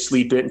eat it,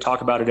 sleep it, and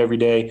talk about it every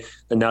day,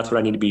 then that's what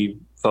I need to be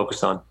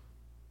focused on.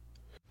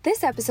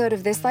 This episode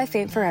of This Life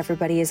Ain't For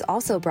Everybody is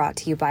also brought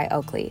to you by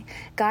Oakley.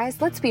 Guys,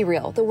 let's be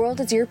real. The world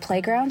is your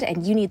playground,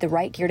 and you need the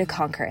right gear to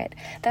conquer it.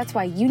 That's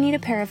why you need a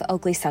pair of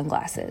Oakley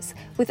sunglasses.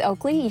 With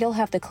Oakley, you'll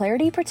have the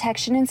clarity,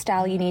 protection, and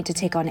style you need to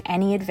take on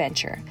any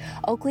adventure.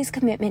 Oakley's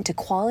commitment to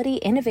quality,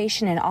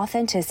 innovation, and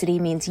authenticity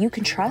means you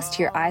can trust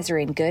your eyes are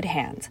in good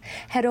hands.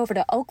 Head over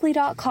to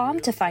Oakley.com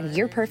to find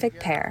your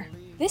perfect pair.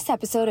 This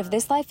episode of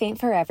This Life Ain't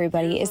For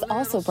Everybody is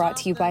also brought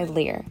to you by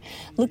Lear.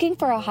 Looking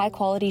for a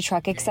high-quality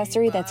truck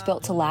accessory that's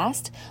built to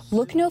last?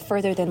 Look no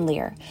further than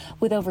Lear.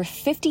 With over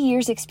 50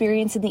 years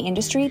experience in the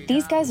industry,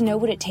 these guys know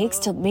what it takes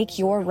to make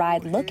your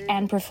ride look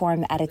and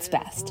perform at its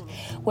best.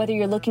 Whether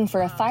you're looking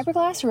for a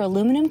fiberglass or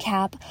aluminum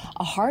cap,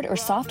 a hard or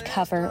soft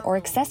cover, or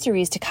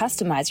accessories to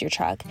customize your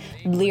truck,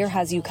 Lear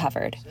has you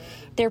covered.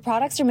 Their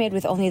products are made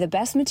with only the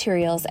best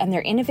materials, and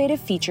their innovative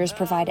features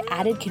provide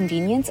added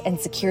convenience and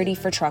security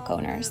for truck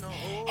owners.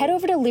 Head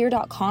over to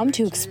Lear.com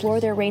to explore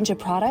their range of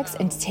products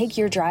and to take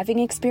your driving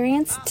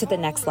experience to the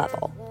next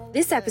level.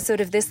 This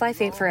episode of This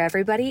Life Ain't For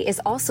Everybody is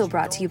also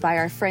brought to you by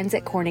our friends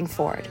at Corning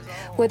Ford.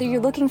 Whether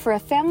you're looking for a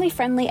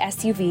family-friendly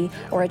SUV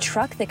or a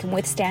truck that can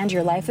withstand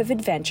your life of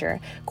adventure,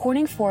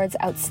 Corning Ford's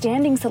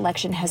outstanding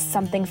selection has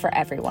something for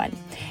everyone.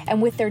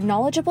 And with their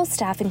knowledgeable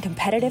staff and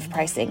competitive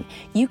pricing,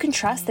 you can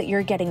trust that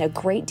you're getting a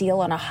great deal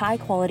on a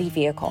high-quality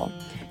vehicle.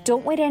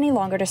 Don't wait any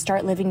longer to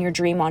start living your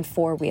dream on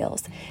four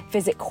wheels.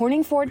 Visit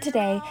Corning Ford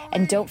today,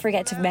 and don't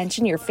forget to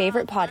mention your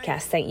favorite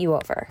podcast sent you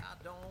over.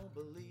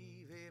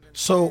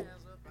 So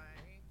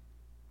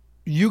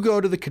you go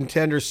to the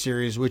Contender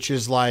Series, which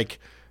is like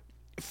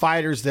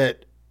fighters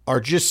that are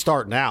just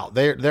starting out.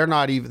 They're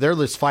not even, they're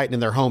just fighting in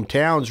their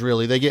hometowns,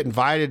 really. They get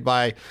invited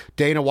by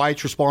Dana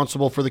White's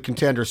responsible for the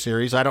Contender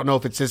Series. I don't know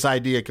if it's his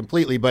idea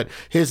completely, but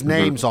his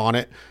name's on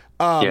it.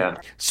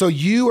 So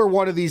you are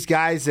one of these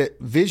guys that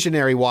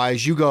visionary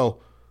wise, you go,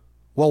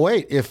 well,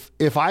 wait,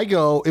 if I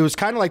go, it was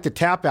kind of like the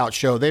Tap Out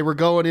show. They were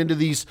going into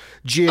these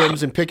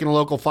gyms and picking a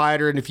local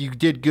fighter, and if you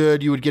did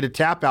good, you would get a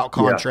Tap Out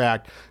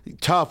contract. Yeah.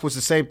 Tough was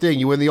the same thing.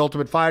 You win the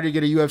Ultimate Fighter, you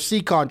get a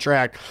UFC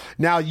contract.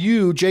 Now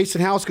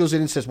Jason House goes in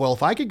and says, well,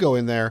 if I could go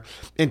in there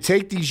and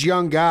take these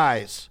young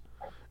guys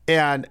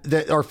and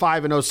that are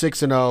 5-0,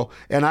 6-0,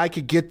 and I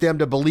could get them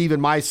to believe in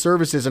my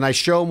services, and I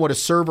show them what a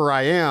server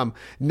I am.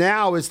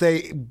 Now, as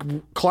they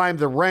climb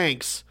the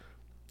ranks,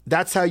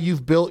 that's how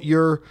you've built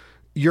your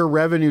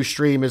revenue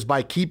stream, is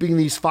by keeping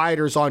these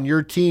fighters on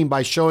your team,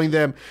 by showing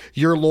them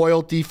your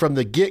loyalty from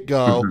the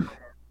get-go. Mm-hmm.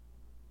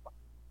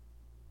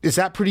 Is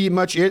that pretty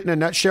much it in a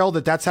nutshell,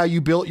 that's how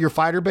you built your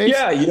fighter base?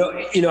 Yeah.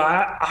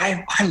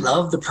 I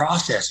love the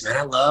process, man.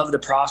 I love the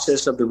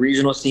process of the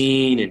regional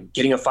scene and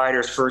getting a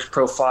fighter's first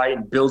pro fight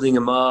and building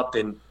him up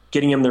and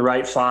getting him the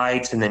right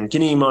fights and then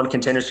getting him on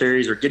Contender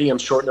Series or getting him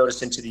short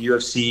notice into the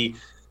UFC.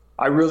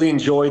 I really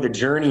enjoy the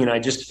journey. And I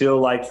just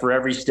feel like for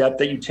every step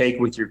that you take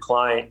with your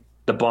client,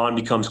 the bond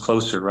becomes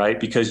closer, right?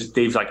 Because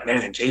they've like,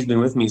 man, Jay's been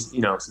with me,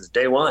 since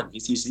day one.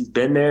 He's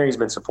been there. He's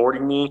been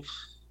supporting me.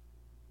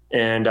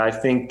 And I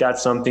think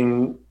that's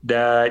something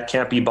that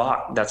can't be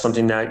bought. That's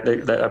something that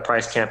a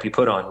price can't be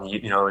put on,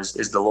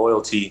 is the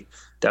loyalty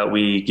that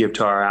we give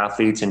to our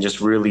athletes and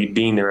just really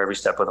being there every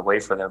step of the way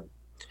for them.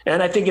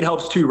 And I think it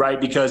helps too, right?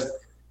 Because,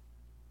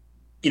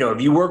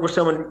 if you work with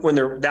someone when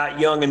they're that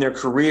young in their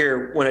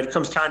career, when it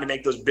comes time to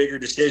make those bigger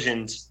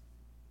decisions,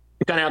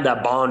 you kind of have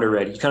that bond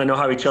already. You kind of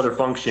know how each other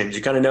functions.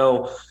 You kind of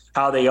know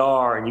how they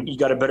are, and you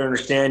got a better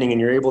understanding,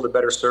 and you're able to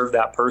better serve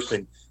that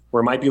person. Where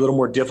it might be a little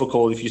more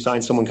difficult if you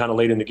sign someone kind of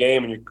late in the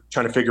game and you're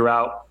trying to figure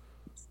out,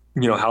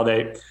 how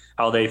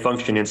they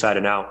function inside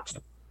and out.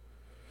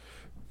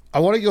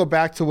 I want to go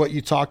back to what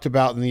you talked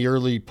about in the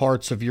early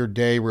parts of your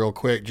day real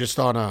quick, just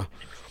on a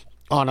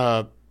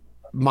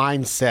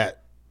mindset.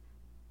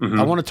 Mm-hmm.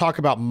 I want to talk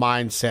about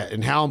mindset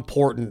and how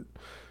important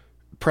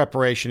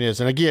preparation is.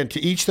 And again,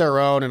 to each their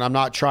own, and I'm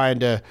not trying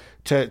to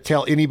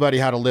tell anybody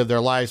how to live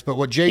their lives, but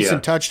what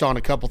Jason touched on,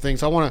 a couple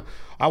things. I want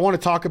to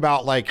talk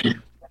about, like,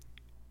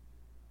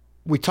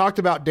 we talked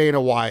about Dana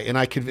White, and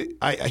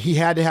he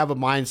had to have a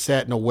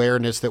mindset and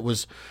awareness that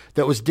was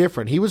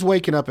different. He was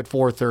waking up at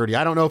 4:30.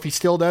 I don't know if he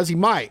still does. He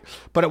might,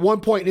 but at one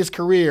point in his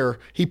career,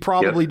 he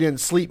probably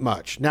didn't sleep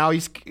much. Now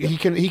he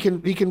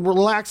can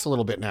relax a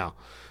little bit now.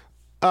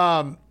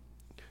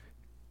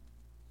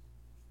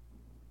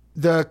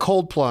 The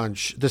cold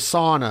plunge, the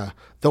sauna,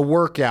 the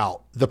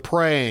workout, the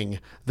praying,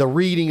 the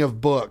reading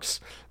of books.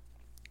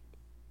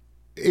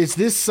 Is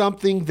this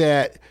something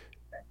that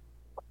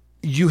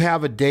you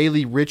have a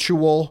daily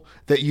ritual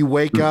that you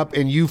wake up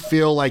and you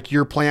feel like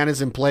your plan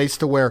is in place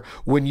to where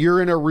when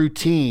you're in a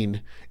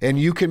routine and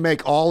you can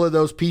make all of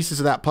those pieces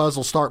of that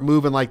puzzle start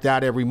moving like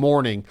that every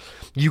morning,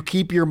 you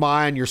keep your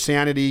mind, your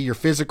sanity, your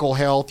physical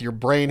health, your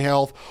brain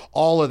health,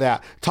 all of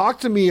that. Talk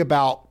to me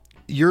about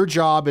your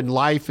job and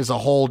life as a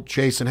whole,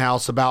 Jason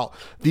House, about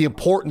the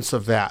importance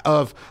of that,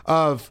 of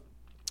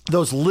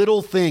those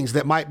little things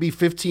that might be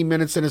 15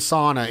 minutes in a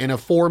sauna, in a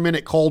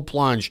 4-minute cold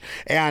plunge,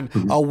 and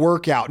a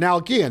workout. Now,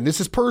 again,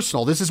 this is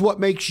personal. This is what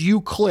makes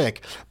you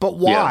click. But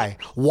why?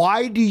 Yeah.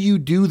 Why do you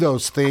do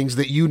those things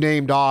that you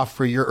named off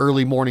for your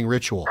early morning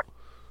ritual?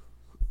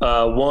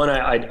 One,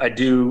 I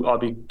do. I'll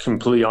be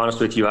completely honest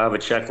with you. I have a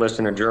checklist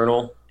and a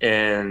journal,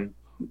 and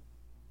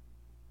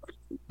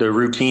the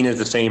routine is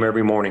the same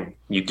every morning.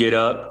 You get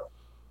up,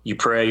 you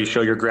pray, you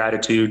show your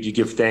gratitude, you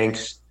give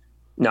thanks.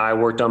 Now I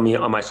worked on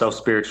myself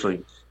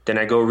spiritually. Then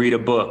I go read a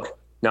book.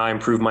 Now I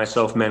improve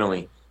myself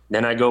mentally.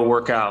 Then I go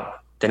work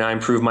out. Then I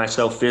improve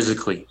myself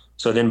physically.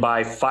 So then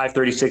by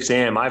 5:30, 6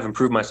 a.m., I've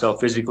improved myself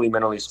physically,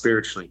 mentally,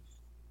 spiritually.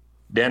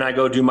 Then I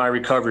go do my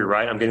recovery,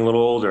 right? I'm getting a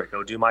little older. I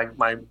go do my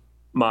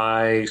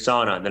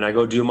sauna. Then I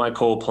go do my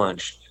cold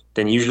plunge.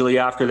 Then usually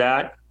after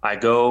that, I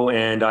go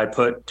and I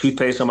put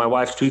toothpaste on my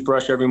wife's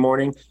toothbrush every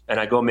morning, and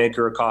I go make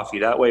her a coffee.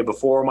 That way,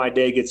 before my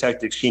day gets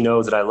hectic, she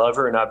knows that I love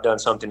her and I've done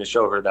something to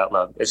show her that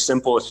love. As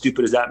simple, as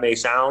stupid as that may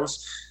sound,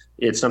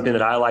 it's something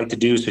that I like to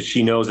do so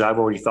she knows that I've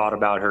already thought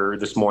about her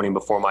this morning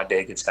before my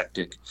day gets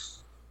hectic.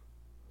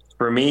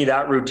 For me,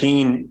 that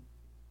routine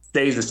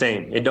stays the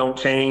same. It don't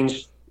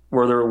change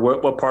whether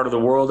what part of the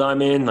world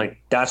I'm in.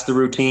 Like, that's the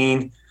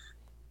routine.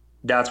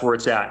 That's where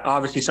it's at.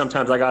 Obviously,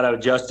 sometimes I got to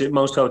adjust it.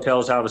 Most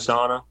hotels have a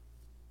sauna.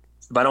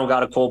 If I don't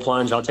got a cold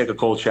plunge, I'll take a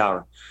cold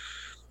shower.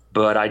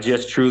 But I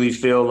just truly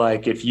feel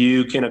like if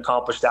you can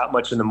accomplish that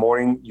much in the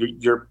morning,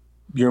 your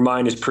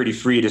mind is pretty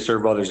free to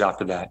serve others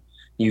after that.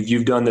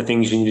 You've done the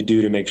things you need to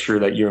do to make sure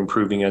that you're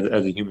improving as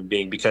a human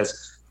being.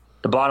 Because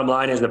the bottom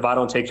line is, if I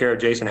don't take care of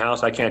Jason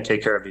House, I can't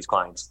take care of these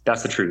clients.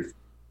 That's the truth.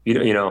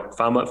 You know, if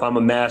I'm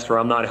a mess or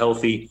I'm not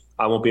healthy,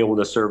 I won't be able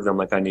to serve them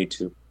like I need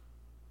to.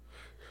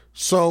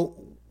 So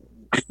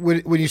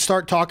when you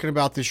start talking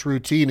about this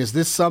routine, is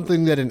this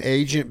something that an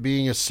agent,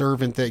 being a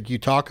servant that you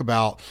talk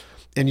about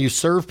and you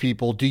serve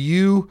people, do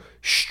you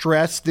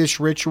stress this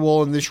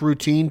ritual and this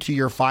routine to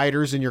your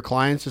fighters and your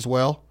clients as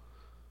well?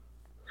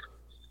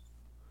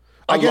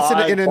 I guess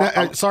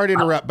sorry to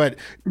interrupt, but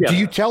do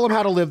you tell them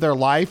how to live their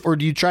life, or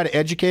do you try to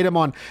educate them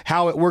on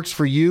how it works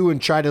for you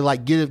and try to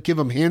like give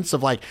them hints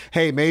of like,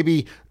 hey,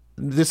 maybe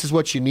this is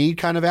what you need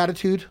kind of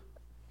attitude?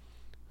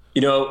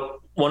 You know,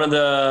 one of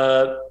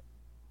the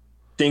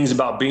things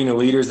about being a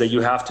leader is that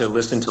you have to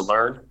listen to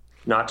learn,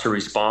 not to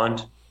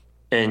respond,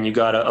 and you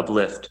got to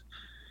uplift.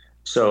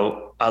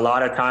 So a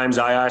lot of times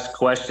I ask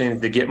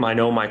questions to get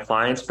know my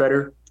clients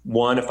better.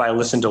 One, if I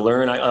listen to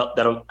learn,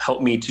 that'll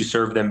help me to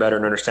serve them better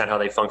and understand how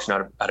they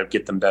function, how to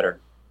get them better.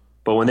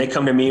 But when they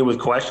come to me with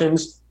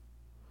questions,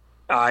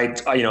 I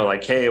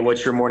like, hey,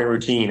 what's your morning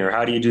routine? Or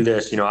how do you do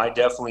this? I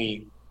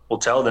definitely will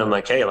tell them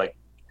like, hey, like,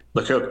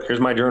 look,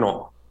 here's my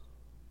journal.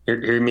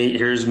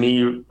 Here's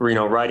me,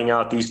 writing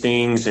out these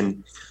things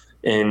and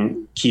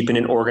keeping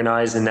it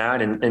organized in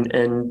that.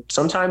 And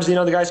sometimes, the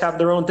guys have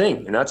their own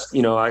thing. And that's,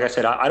 like I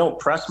said, I don't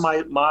press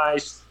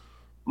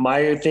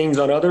my things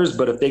on others,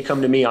 but if they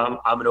come to me, I'm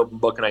an open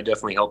book and I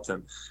definitely help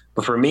them.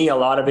 But for me, a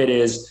lot of it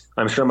is,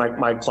 I'm sure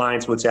my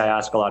clients would say I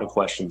ask a lot of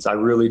questions. I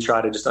really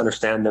try to just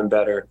understand them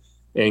better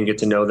and get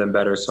to know them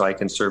better so I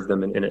can serve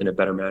them in a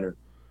better manner.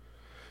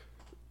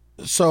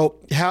 So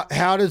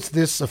how does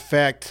this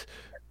affect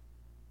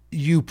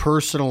you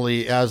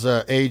personally as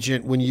an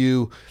agent when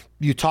you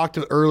talked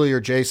earlier,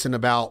 Jason,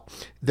 about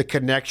the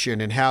connection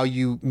and how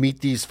you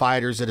meet these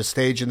fighters at a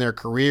stage in their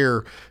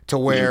career to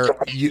where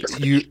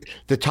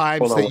the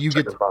times that you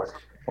get.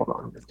 Hold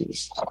on.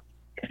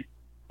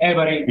 Hey,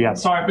 buddy. Yeah.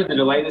 Sorry for the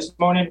delay this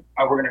morning.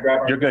 We're going to grab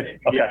our. You're good.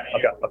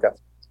 Okay.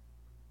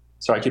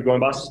 Sorry, keep going,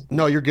 boss.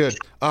 No, you're good.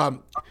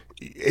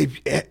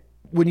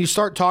 When you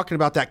start talking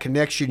about that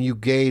connection you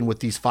gain with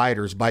these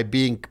fighters by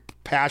being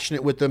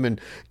passionate with them and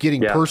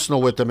getting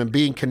personal with them and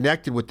being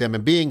connected with them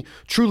and being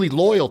truly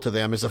loyal to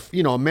them as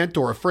a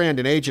mentor, a friend,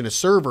 an agent, a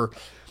server,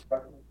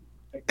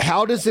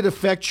 how does it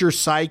affect your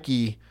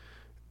psyche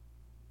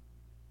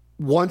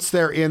once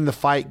they're in the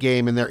fight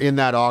game and they're in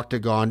that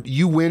octagon?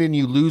 You win and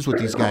you lose with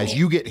these guys.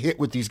 You get hit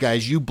with these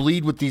guys. You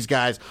bleed with these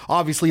guys.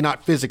 Obviously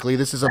not physically.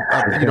 This is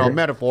a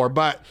metaphor,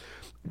 but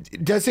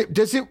do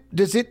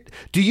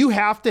you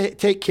have to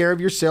take care of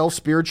yourself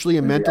spiritually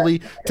and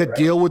mentally to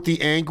deal with the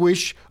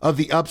anguish of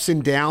the ups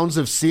and downs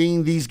of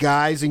seeing these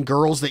guys and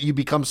girls that you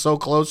become so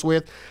close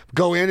with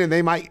go in and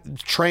they might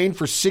train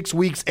for 6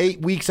 weeks,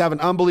 8 weeks, have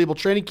an unbelievable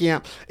training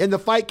camp, and the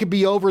fight could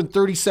be over in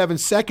 37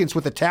 seconds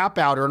with a tap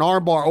out or an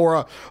arm bar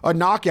or a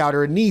knockout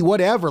or a knee,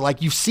 whatever.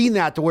 Like, you've seen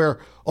that to where,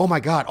 oh my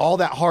God, all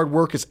that hard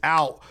work is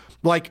out.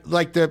 Like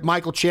the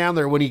Michael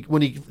Chandler when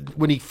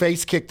he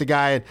face kicked the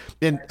guy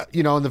and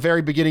in the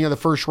very beginning of the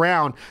first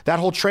round, that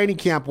whole training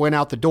camp went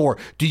out the door.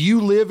 Do you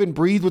live and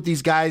breathe with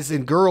these guys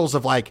and girls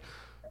of like,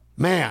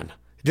 man,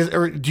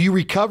 or do you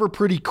recover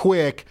pretty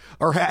quick,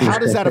 or how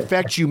does that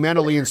affect you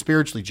mentally and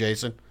spiritually,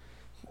 Jason?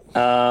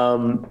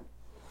 I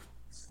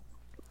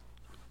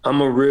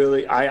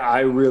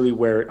really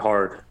wear it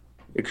hard,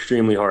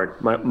 extremely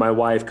hard. My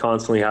wife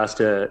constantly has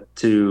to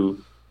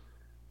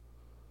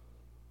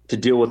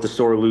deal with the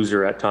sore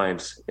loser at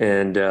times.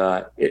 And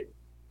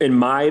in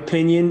my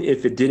opinion,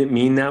 if it didn't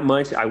mean that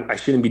much, I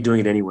shouldn't be doing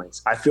it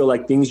anyways. I feel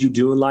like things you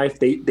do in life,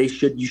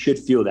 you should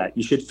feel that.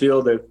 You should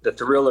feel the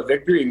thrill of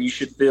victory, and you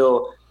should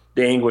feel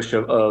the anguish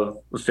of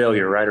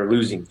failure, right, or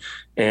losing.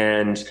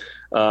 And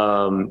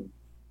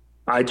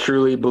I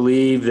truly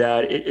believe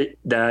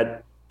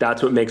that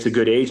that's what makes a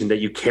good agent, that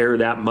you care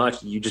that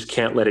much, you just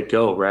can't let it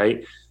go,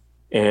 right?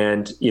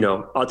 And,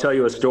 I'll tell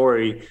you a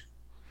story.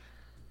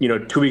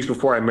 2 weeks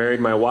before I married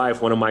my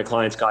wife, one of my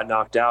clients got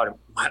knocked out and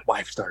my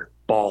wife started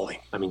bawling.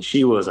 I mean,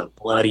 she was a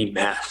bloody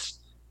mess.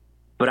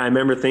 But I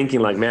remember thinking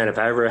like, man, if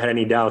I ever had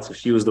any doubts, if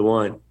she was the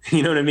one,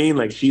 you know what I mean?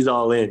 Like she's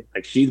all in,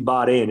 like she's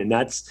bought in, and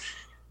that's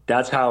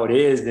how it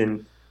is.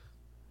 And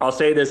I'll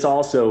say this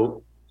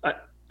also,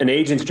 an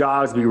agent's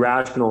job is to be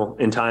rational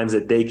in times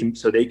that they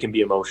can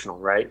be emotional,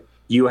 right?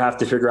 You have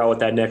to figure out what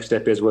that next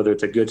step is, whether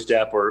it's a good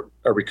step or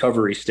a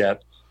recovery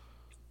step.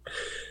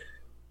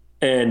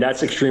 And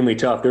that's extremely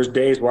tough. There's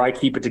days where I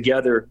keep it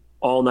together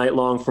all night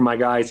long for my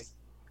guys,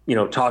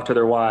 talk to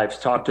their wives,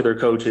 talk to their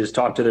coaches,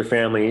 talk to their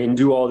family, and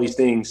do all these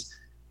things.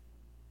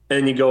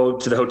 And you go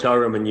to the hotel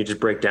room and you just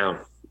break down.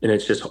 And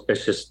it's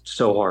just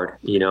so hard,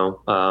 I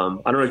don't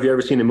know if you've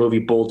ever seen the movie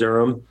Bull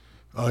Durham.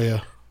 Oh,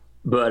 yeah.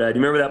 But do you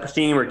remember that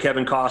scene where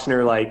Kevin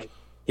Costner, like,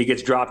 he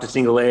gets dropped to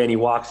single A and he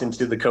walks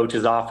into the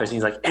coach's office and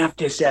he's like, F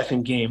this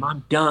effing game.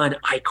 I'm done.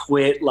 I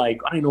quit. Like,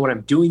 I don't even know what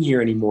I'm doing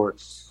here anymore.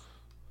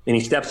 And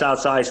he steps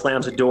outside,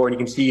 slams the door, and you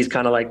can see he's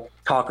kind of like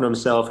talking to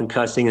himself and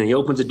cussing. And he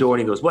opens the door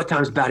and he goes, what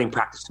time's batting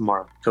practice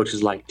tomorrow? Coach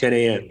is like, 10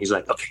 a.m. He's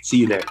like, okay, see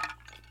you there.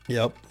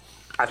 Yep.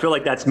 I feel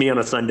like that's me on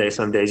a Sunday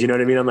some days. You know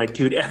what I mean? I'm like,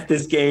 dude, F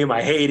this game.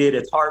 I hate it.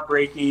 It's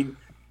heartbreaking.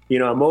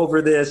 I'm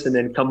over this. And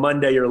then come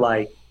Monday, you're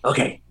like,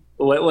 okay,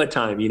 what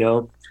time,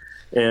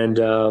 And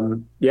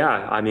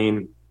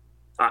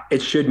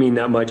it should mean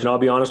that much. And I'll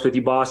be honest with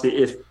you, boss,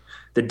 if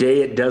the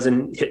day it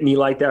doesn't hit me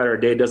like that or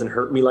a day it doesn't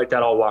hurt me like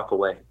that, I'll walk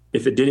away.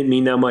 If it didn't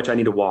mean that much, I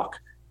need to walk.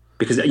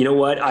 Because you know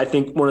what? I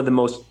think one of the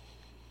most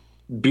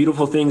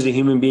beautiful things a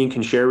human being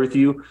can share with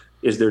you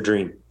is their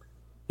dream.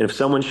 And if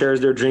someone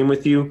shares their dream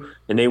with you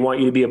and they want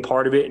you to be a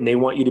part of it and they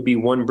want you to be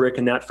one brick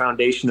in that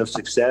foundation of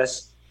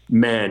success,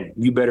 man,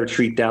 you better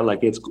treat that like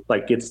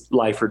it's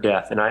life or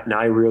death. And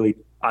I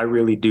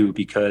really do,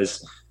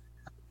 because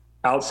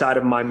outside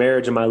of my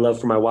marriage and my love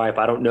for my wife,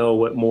 I don't know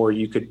what more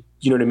you could,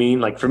 you know what I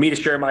mean? Like for me to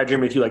share my dream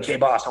with you, like, hey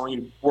boss, I want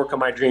you to work on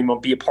my dream. I'll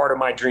be a part of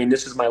my dream.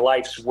 This is my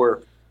life's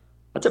work.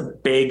 That's a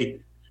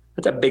big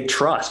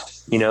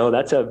trust.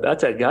 That's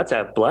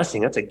a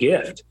blessing. That's a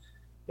gift.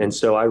 And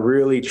so I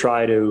really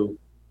try to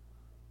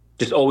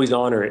just always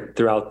honor it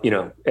throughout,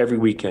 every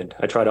weekend.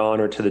 I try to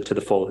honor it to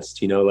the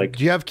fullest, like.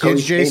 Do you have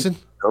kids, Jason?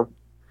 Do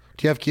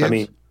you have kids? I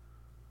mean,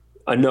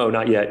 no,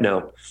 not yet.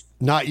 No.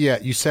 Not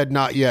yet. You said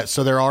not yet.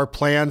 So there are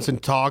plans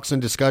and talks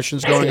and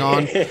discussions going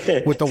on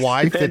with the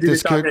wife that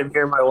this could.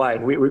 Here, my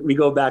wife. We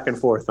go back and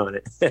forth on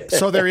it.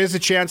 So there is a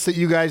chance that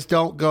you guys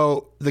don't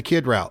go the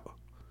kid route.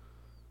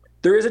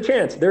 There is a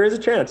chance. It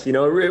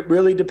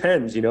really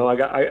depends.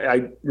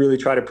 I really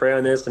try to pray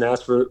on this and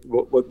ask for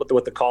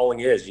what the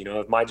calling is.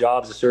 If my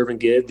job is to serve and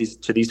give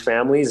to these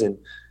families, and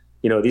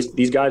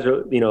these guys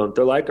are,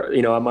 they're like,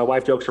 my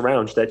wife jokes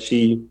around that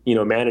she,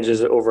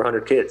 manages over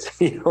 100 kids.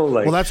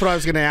 Well, that's what I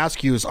was going to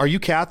ask you. Are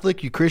you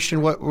Catholic? You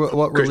Christian? What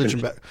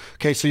religion?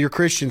 Okay, so you're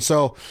Christian.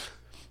 So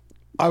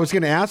I was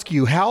going to ask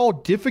you, how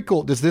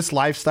difficult does this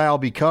lifestyle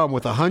become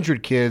with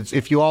 100 kids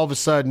if you all of a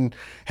sudden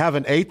have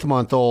an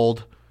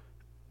 8-month-old?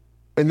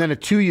 And then a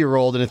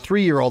 2-year-old and a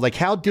 3-year-old? Like,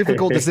 how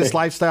difficult does this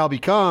lifestyle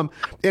become?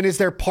 And is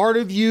there part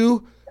of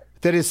you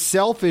that is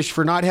selfish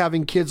for not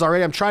having kids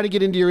already? I'm trying to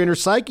get into your inner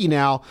psyche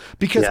now,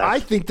 because I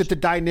think that the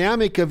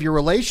dynamic of your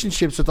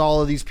relationships with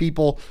all of these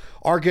people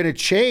are going to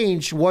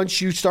change once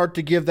you start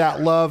to give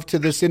that love to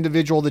this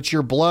individual that's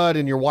your blood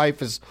and your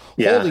wife is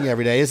holding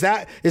every day. Is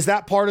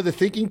that part of the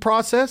thinking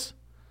process?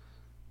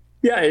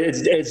 Yeah,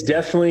 it's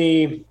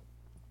definitely.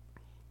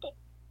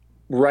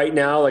 Right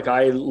now, like,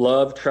 I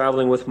love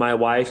traveling with my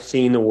wife,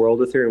 seeing the world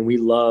with her, and we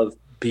love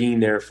being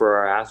there for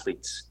our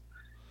athletes.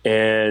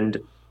 And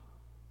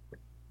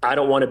I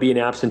don't want to be an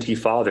absentee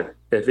father.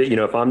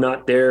 If I'm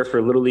not there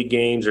for Little League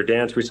games or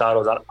dance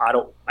recitals, I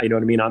don't, you know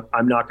what I mean?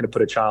 I'm not going to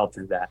put a child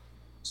through that.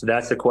 So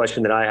that's the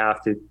question that I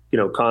have to,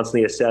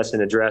 constantly assess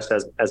and address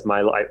as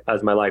my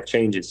life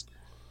changes.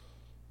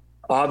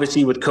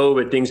 Obviously, with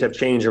COVID, things have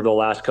changed over the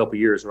last couple of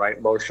years,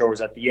 right? Most shows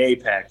at the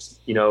Apex.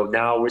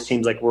 Now it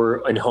seems like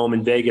we're home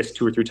in Vegas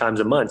 2 or 3 times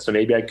a month. So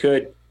maybe I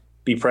could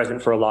be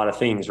present for a lot of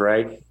things,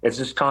 right? It's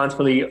just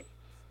constantly,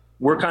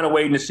 we're kind of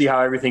waiting to see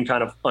how everything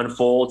kind of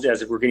unfolds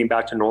as if we're getting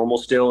back to normal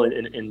still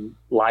in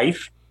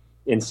life,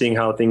 and seeing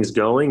how things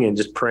going and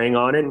just praying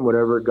on it, and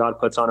whatever God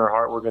puts on our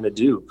heart, we're going to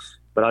do.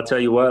 But I'll tell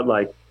you what,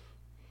 like,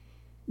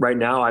 right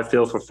now I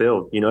feel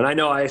fulfilled, and I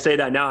know I say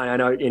that now, and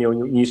I know,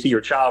 when you see your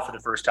child for the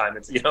first time,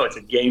 it's, it's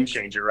a game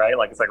changer, right?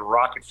 Like, it's like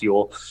rocket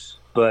fuel.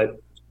 But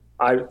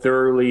I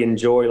thoroughly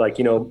enjoy, like,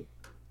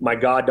 my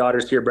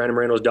goddaughter's here, Brandon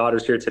Moreno's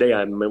daughter's here today.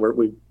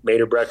 We made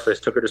her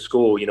breakfast, took her to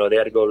school. They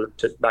had to go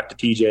back to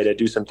TJ to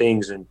do some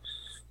things. And,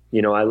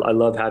 I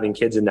love having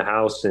kids in the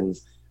house, and,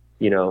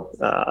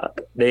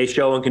 they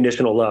show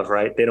unconditional love,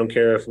 right? They don't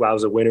care if I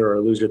was a winner or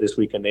a loser this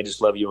weekend. They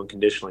just love you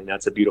unconditionally. And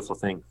that's a beautiful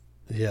thing.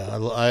 Yeah,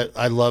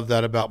 I love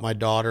that about my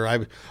daughter.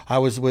 I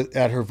was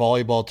at her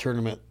volleyball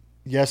tournament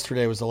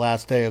yesterday. Was the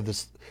last day of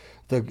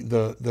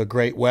the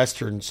Great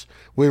Westerns.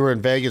 We were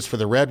in Vegas for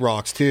the Red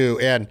Rocks too,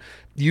 and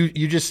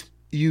you just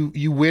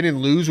you win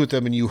and lose with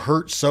them and you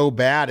hurt so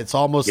bad. It's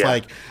almost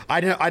like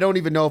I don't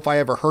even know if I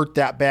ever hurt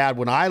that bad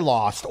when I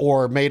lost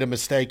or made a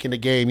mistake in a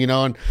game,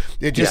 and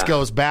it just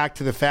goes back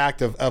to the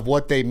fact of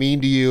what they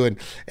mean to you. And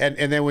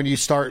then when you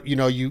start,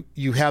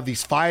 you have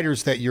these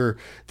fighters that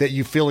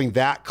you feeling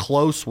that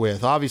close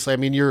with. Obviously, I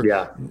mean,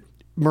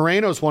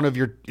 Moreno's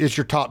is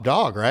your top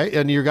dog, right?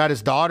 And you got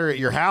his daughter at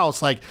your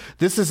house. Like,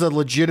 this is a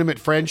legitimate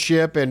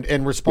friendship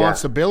and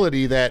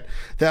responsibility that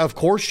of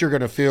course you're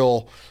going to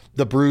feel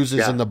the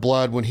bruises and the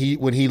blood when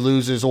he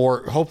loses,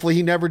 or hopefully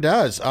he never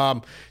does.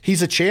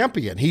 He's a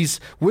champion.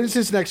 When's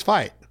his next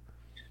fight?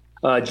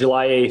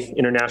 July 8th,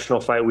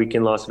 international fight week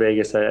in Las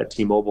Vegas at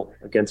T-Mobile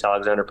against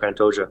Alexander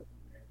Pantoja.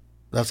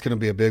 That's going to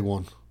be a big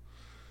one.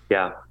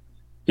 Yeah.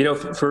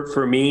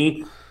 For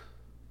me,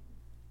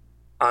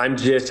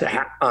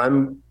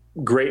 I'm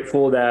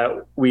grateful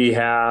that we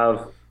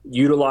have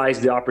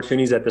utilized the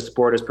opportunities that the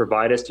sport has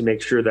provided us to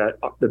make sure that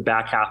the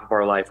back half of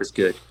our life is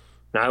good.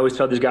 And I always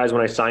tell these guys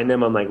when I sign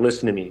them, I'm like,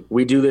 listen to me.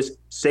 We do this,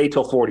 say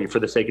till 40 for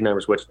the sake of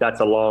numbers, which that's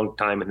a long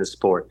time in the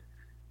sport.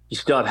 You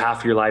still have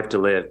half your life to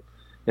live.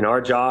 And our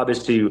job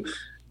is to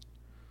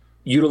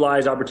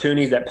utilize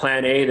opportunities that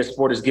plan A, the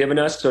sport has given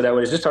us, so that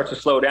when it just starts to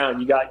slow down,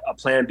 you got a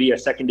plan B, a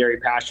secondary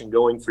passion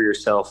going for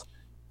yourself.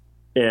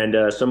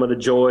 And some of the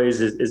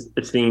joys is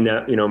seeing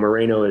that,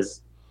 Moreno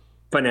is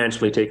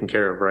financially taken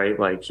care of, right?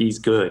 Like, he's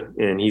good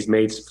and he's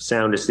made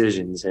sound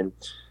decisions. And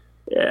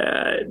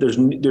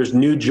there's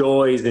new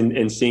joys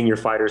in seeing your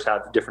fighters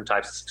have different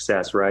types of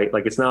success, right?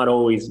 Like, it's not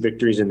always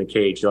victories in the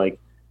cage. Like,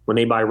 when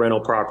they buy rental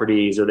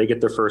properties or they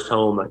get their first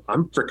home, like,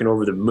 I'm freaking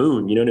over the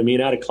moon. You know what I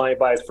mean? I had a client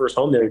buy his first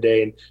home the other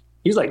day, and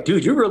he's like,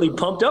 dude, you're really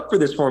pumped up for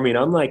this for me. And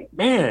I'm like,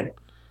 man,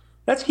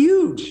 that's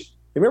huge.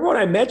 Remember when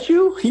I met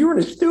you? You were in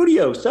a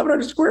studio,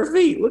 700 square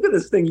feet. Look at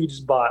this thing you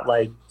just bought.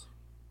 Like,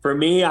 for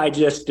me, I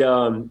just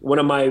one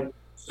of my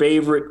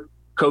favorite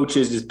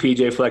coaches is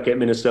PJ Fleck at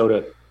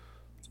Minnesota.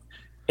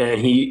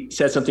 And he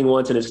said something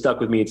once, and it stuck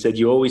with me. It said,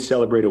 you always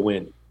celebrate a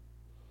win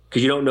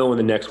because you don't know when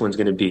the next one's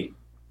going to be.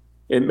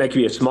 It might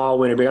be a small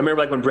win. I remember,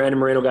 like, when Brandon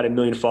Moreno got 1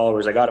 million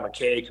followers, I got him a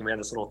cake and we had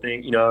this little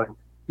thing, And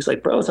he's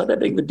like, bro, it's not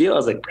that big of a deal. I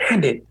was like,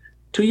 Brandon,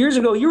 2 years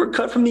ago, you were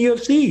cut from the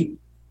UFC.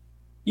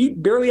 You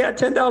barely had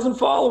 10,000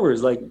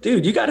 followers. Like,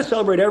 dude, you got to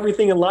celebrate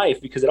everything in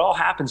life because it all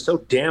happens so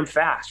damn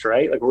fast,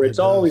 right? Like, where it's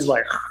always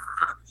like,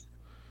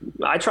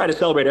 I try to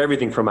celebrate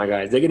everything for my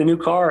guys. They get a new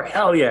car,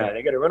 hell yeah.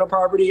 They get a rental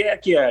property,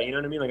 heck yeah. You know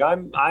what I mean? Like,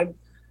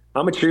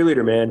 I'm a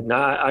cheerleader, man.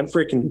 I'm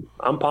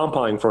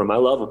pom-pomming for them. I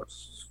love them.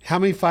 How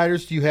many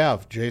fighters do you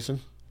have, Jason?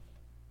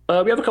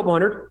 We have a couple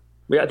hundred.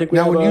 I think we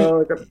have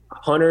like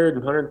 100,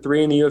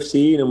 103 in the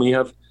UFC, and then we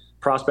have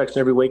prospects in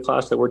every weight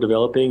class that we're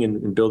developing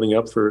and building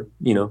up for,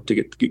 to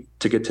get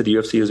to the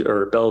UFC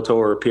or Bellator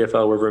or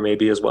PFL, wherever it may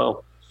be as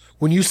well.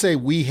 When you say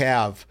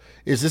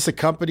is this a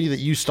company that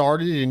you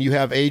started and you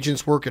have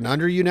agents working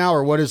under you now,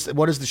 or what is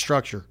the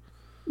structure?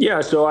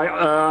 Yeah, so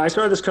I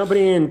started this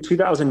company in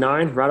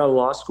 2009, right out of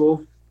law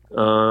school.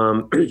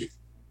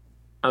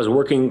 I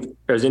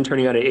was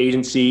interning at an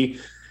agency,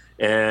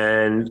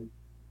 and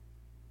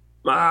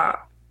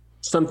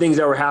some things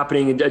that were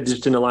happening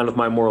just didn't align with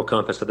my moral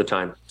compass at the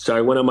time. So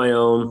I went on my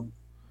own,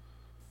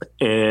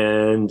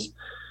 and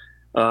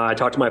I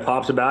talked to my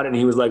pops about it, and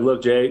he was like,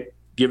 look, Jay,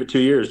 give it 2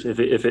 years. If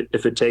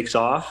it takes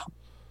off,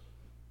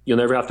 you'll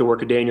never have to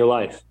work a day in your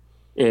life.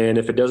 And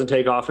if it doesn't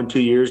take off in 2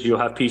 years, you'll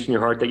have peace in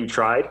your heart that you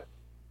tried,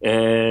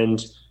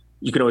 and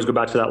you can always go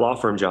back to that law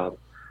firm job.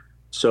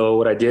 So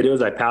what I did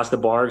was I passed the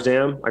bar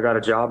exam. I got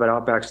a job at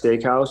Outback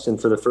Steakhouse. And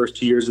for the first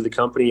 2 years of the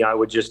company, I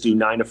would just do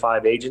 9 to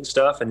 5 agent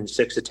stuff. And in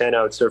 6 to 10,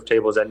 I would serve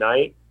tables at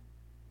night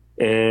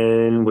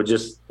and would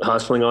just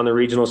hustling on the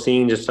regional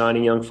scene, just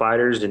signing young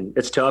fighters. And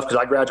it's tough because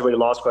I graduated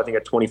law school, I think,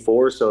 at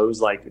 24. So it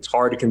was like, it's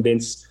hard to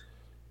convince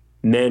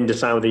men to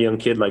sign with a young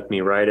kid like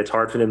me, right? It's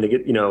hard for them to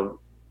get,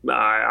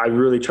 I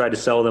really tried to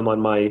sell them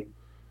on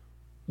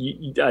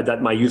that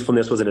my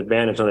youthfulness was an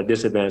advantage, not a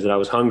disadvantage, that I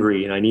was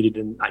hungry and I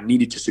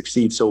needed to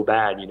succeed so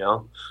bad,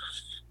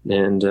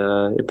 and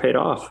it paid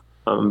off.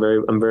 I'm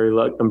very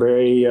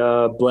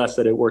blessed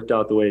that it worked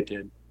out the way it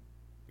did.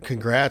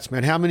 Congrats,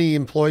 man. How many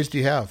employees do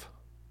you have?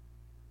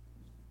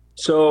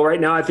 So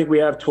right now I think we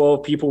have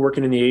 12 people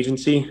working in the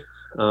agency.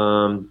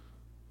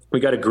 We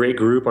got a great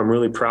group. I'm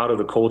really proud of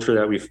the culture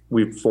that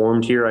we've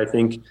formed here. I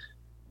think,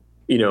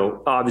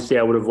 obviously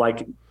I would have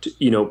liked to,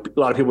 a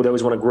lot of people that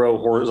always want to grow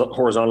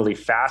horizontally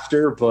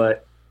faster,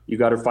 but you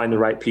got to find the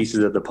right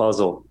pieces of the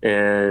puzzle.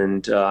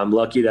 And I'm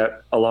lucky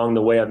that along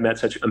the way, I've met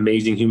such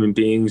amazing human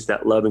beings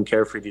that love and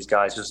care for these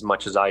guys just as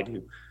much as I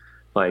do.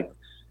 Like,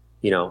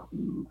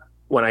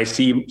 when I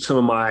see some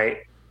of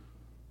my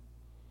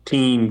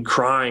team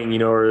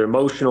crying, or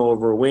emotional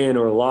over a win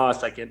or a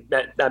loss, like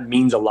that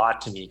means a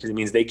lot to me because it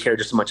means they care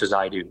just as much as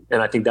I do.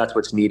 And I think that's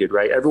what's needed,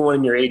 right? Everyone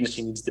in your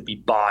agency needs to be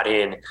bought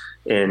in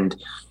and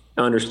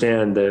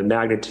understand the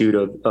magnitude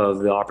of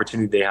the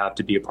opportunity they have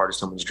to be a part of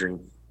someone's dream.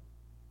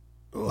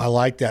 I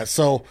like that.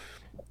 So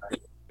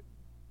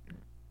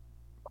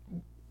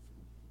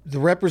the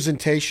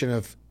representation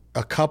of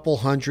a couple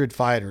hundred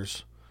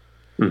fighters,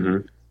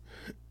 mm-hmm.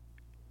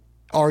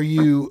 are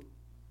you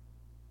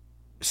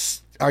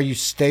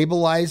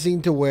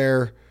stabilizing to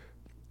where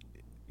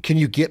can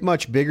you get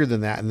much bigger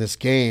than that in this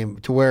game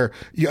to where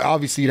you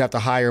obviously you'd have to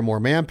hire more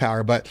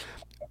manpower, but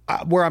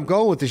where I'm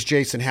going with this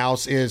Jason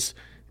House is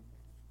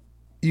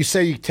you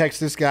say you text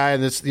this guy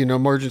and this,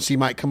 emergency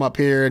might come up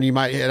here and you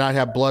might not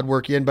have blood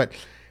work in, but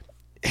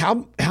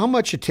how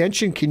much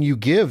attention can you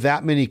give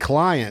that many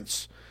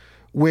clients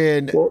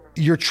when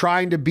you're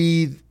trying to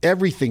be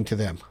everything to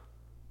them?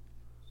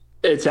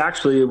 It's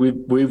actually,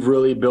 we've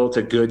really built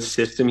a good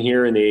system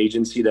here in the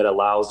agency that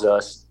allows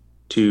us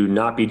to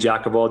not be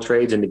jack of all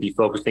trades and to be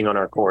focusing on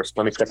our course.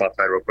 Let me step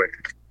outside real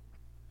quick.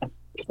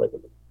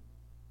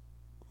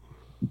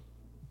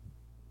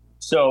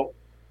 So,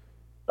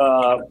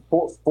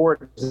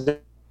 for I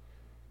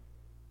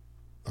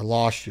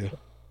lost you.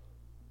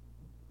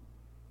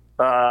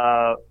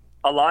 A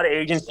lot of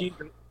agencies.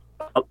 Can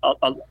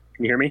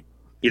you hear me?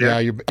 Yeah,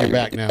 you're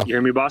back now. You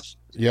hear me, boss?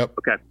 Yep.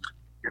 Okay.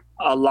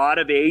 A lot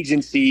of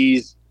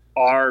agencies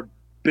are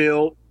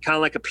built kind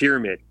of like a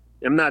pyramid.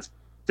 I'm not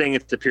saying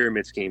it's a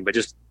pyramid scheme, but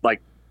just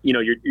like you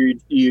don't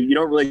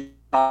really.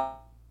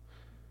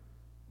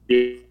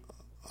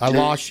 I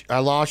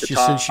lost you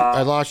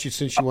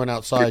since you went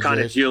outside. You're kind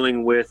of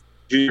dealing with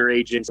junior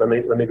agents. Let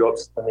me go up.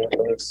 Let me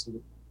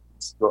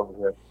go over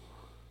here.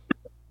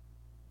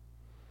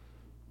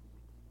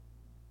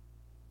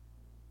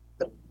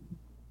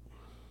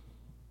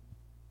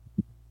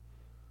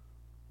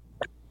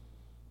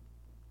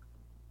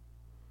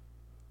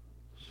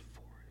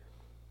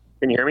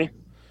 Can you hear me?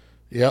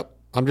 Yep.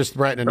 I'm just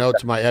writing a note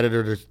to my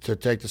editor to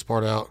take this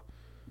part out.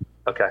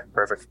 Okay,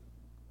 perfect.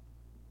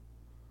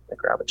 Let me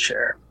grab a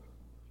chair.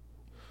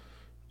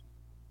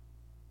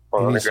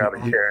 Well, let me grab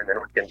a chair and then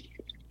we can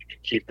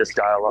keep this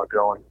dialogue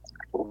going.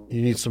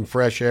 You need some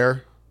fresh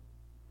air?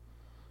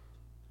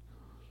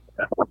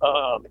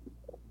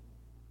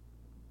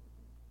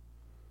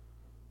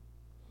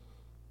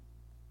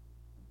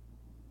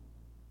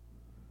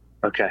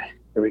 Okay,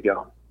 here we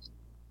go.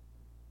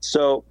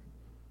 So,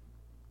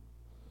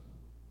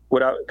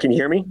 can you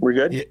hear me? We're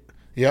good?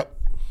 Yep.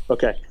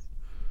 Okay.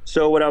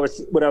 So what I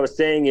was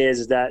saying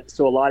is that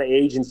a lot of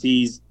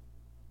agencies,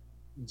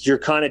 you're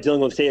kind of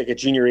dealing with, say, like a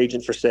junior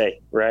agent for say,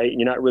 right?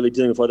 You're not really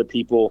dealing with other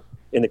people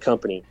in the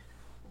company.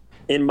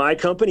 In my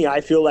company,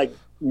 I feel like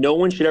no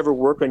one should ever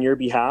work on your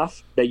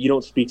behalf that you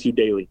don't speak to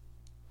daily.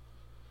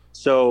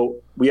 So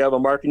we have a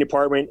marketing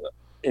department,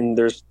 and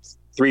there's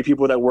 3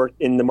 people that work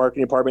in the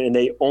marketing department, and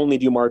they only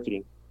do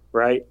marketing,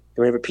 right? And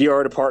we have a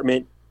PR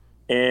department,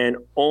 and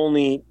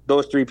only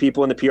those 3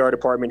 people in the PR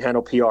department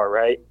handle PR,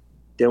 right?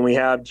 Then we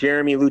have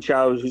Jeremy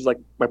Luchow, who's like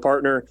my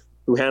partner,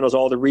 who handles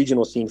all the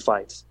regional scene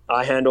fights.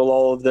 I handle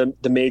all of the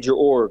major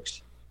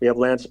orgs. We have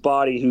Lance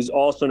Spotty, who's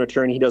also an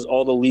attorney. He does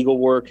all the legal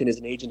work and is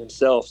an agent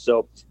himself.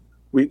 So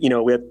we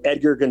have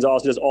Edgar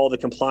Gonzalez, who does all the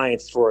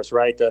compliance for us,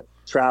 right? The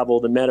travel,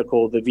 the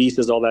medical, the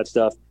visas, all that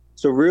stuff.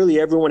 So really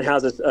everyone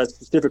has a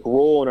specific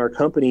role in our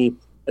company,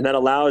 and that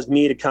allows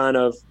me to kind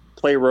of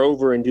play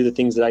rover and do the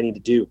things that I need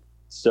to do.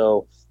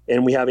 So,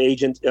 and we have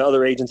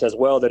other agents as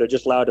well that are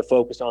just allowed to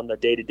focus on the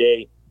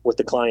day-to-day with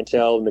the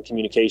clientele and the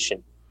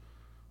communication.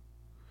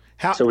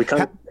 So we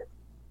kind of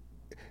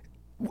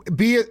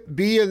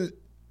being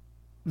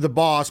the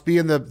boss,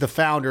 being the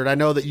founder, and I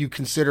know that you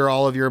consider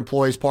all of your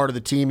employees part of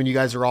the team and you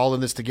guys are all in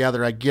this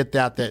together. I get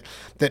that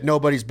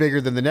nobody's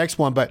bigger than the next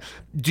one, but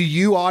do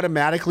you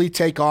automatically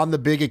take on the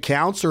big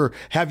accounts, or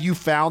have you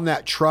found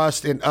that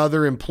trust in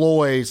other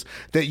employees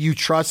that you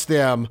trust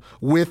them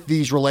with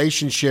these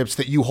relationships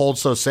that you hold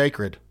so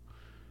sacred?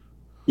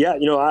 Yeah.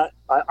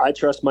 I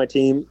trust my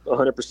team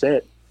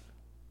 100%.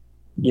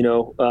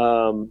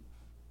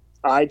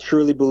 I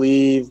truly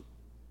believe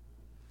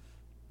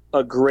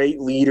a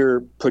great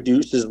leader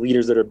produces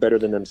leaders that are better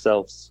than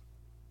themselves,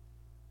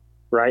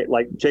 right?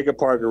 Like Jacob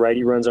Parker, right?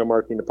 He runs our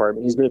marketing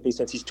department. He's been with me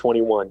since he's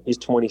 21. He's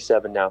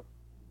 27 now.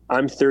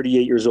 I'm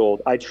 38 years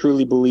old. I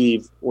truly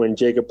believe when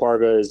Jacob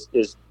Parker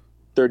is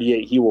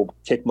 38, he will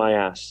kick my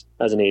ass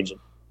as an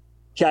agent.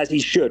 As he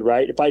should,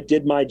 right? If I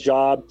did my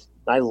job,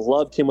 I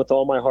loved him with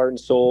all my heart and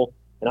soul,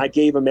 and I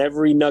gave him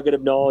every nugget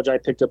of knowledge I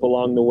picked up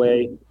along the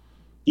way,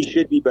 he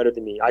should be better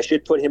than me. I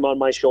should put him on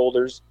my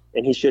shoulders,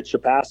 and he should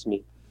surpass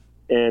me.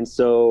 And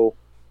so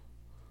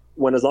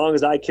as long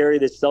as I carry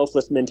this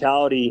selfless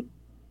mentality,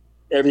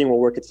 everything will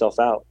work itself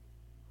out,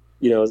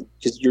 because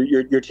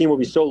your team will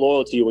be so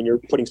loyal to you when you're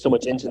putting so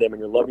much into them and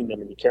you're loving them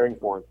and you're caring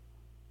for them.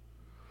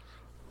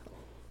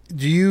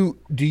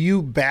 Do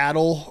you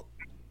battle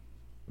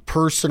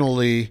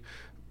personally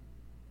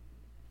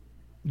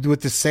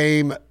with the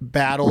same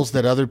battles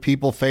that other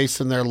people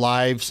face in their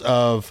lives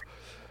of,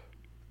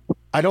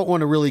 I don't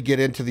want to really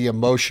get into the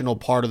emotional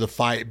part of the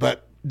fight,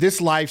 but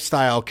this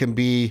lifestyle can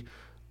be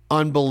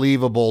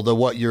unbelievable to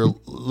what you're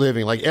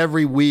living. Like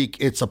every week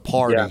it's a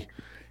party. Yeah.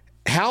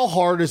 How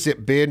hard has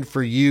it been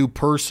for you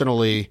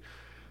personally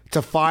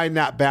to find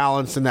that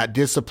balance and that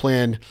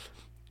discipline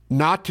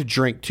not to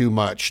drink too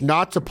much,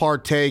 not to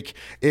partake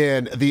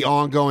in the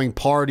ongoing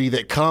party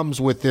that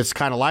comes with this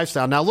kind of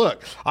lifestyle. Now,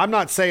 look, I'm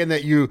not saying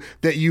that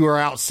you are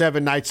out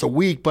 7 nights a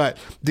week, but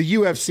the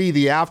UFC,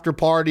 the after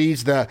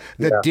parties, the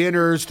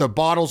dinners, the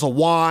bottles of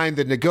wine,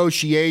 the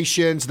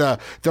negotiations, the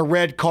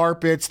red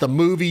carpets, the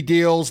movie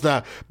deals,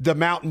 the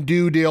Mountain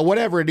Dew deal,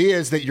 whatever it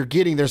is that you're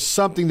getting, there's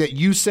something that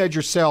you said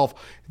yourself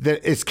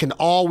that can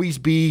always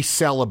be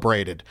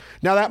celebrated.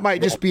 Now, that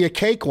might just be a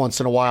cake once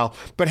in a while,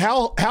 but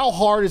how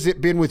hard has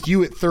it been with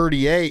you at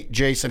 38,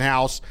 Jason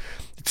House,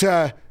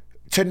 to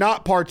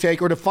not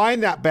partake or to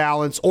find that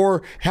balance?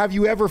 Or have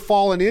you ever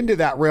fallen into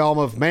that realm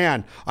of,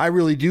 man, I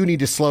really do need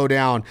to slow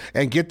down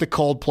and get the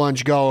cold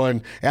plunge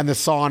going and the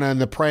sauna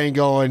and the praying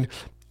going?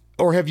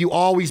 Or have you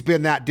always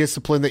been that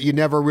disciplined that you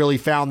never really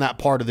found that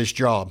part of this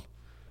job?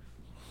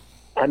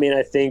 I mean,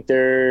 I think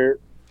there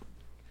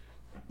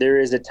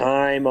is a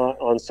time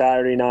on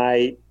Saturday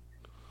night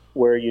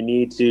where you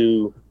need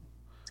to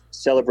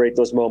celebrate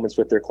those moments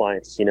with their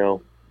clients, you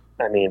know?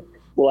 I mean,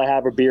 will I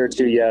have a beer or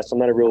two? Yes. I'm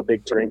not a real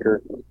big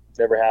drinker.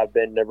 Never have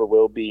been, never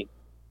will be.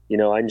 You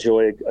know, I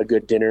enjoy a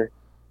good dinner.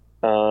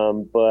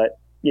 But,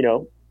 you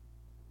know,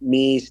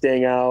 me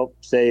staying out,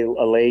 say,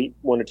 a late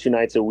 1 or 2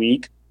 nights a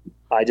week,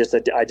 I just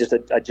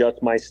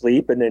adjust my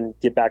sleep and then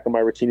get back on my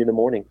routine in the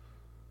morning.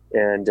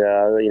 And,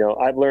 you know,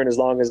 I've learned as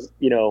long as,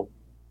 you know,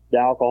 the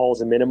alcohol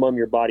is a minimum,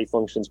 your body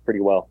functions pretty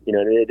well. You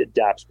know, it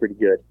adapts pretty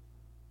good.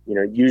 You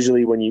know,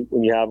 usually when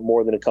you have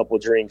more than a couple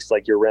of drinks,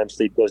 like your REM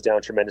sleep goes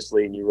down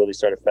tremendously and you really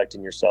start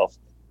affecting yourself.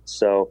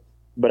 So,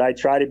 but I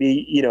try to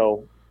be, you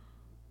know,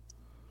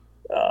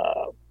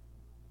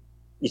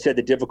 you said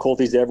the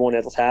difficulties that everyone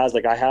else has.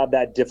 Like I have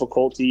that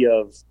difficulty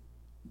of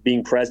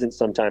being present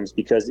sometimes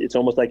because it's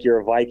almost like you're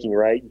a Viking,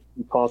 right?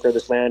 You conquer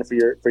this land for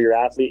your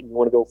athlete and you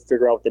want to go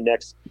figure out what the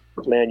next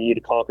land you need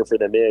to conquer for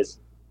them is.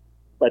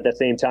 But at the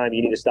same time,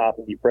 you need to stop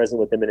and be present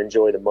with them and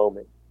enjoy the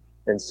moment.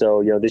 And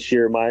so, you know, this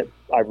year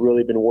I've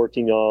really been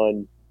working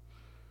on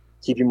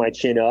keeping my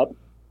chin up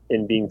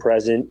and being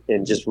present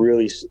and just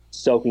really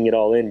soaking it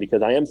all in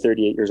because I am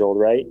 38 years old,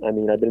 right? I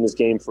mean, I've been in this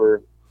game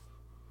for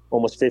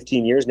almost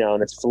 15 years now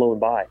and it's flown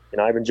by.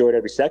 And I've enjoyed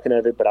every second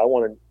of it, but I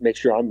want to make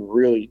sure I'm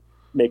really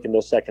making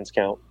those seconds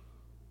count.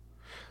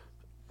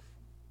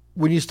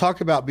 When you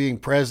talk about being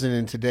present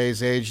in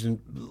today's age, and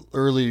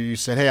earlier you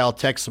said, hey, I'll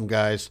text some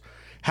guys.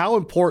 How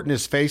important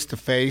is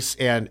face-to-face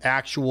and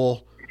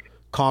actual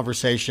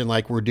conversation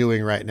like we're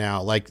doing right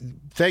now? Like,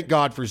 thank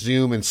God for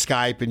Zoom and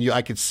Skype and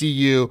I could see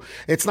you.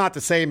 It's not the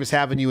same as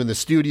having you in the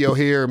studio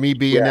here or me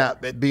being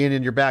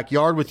in your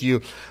backyard with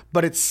you,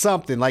 but it's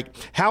something. Like,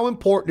 how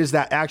important is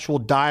that actual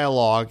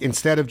dialogue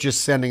instead of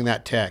just sending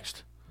that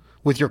text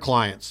with your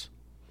clients?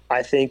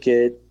 I think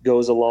it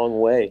goes a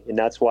long way, and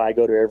that's why I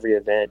go to every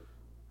event,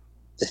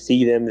 to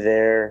see them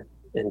there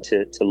and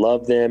to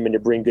love them and to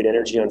bring good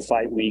energy on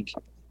fight week.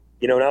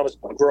 You know, when I was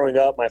growing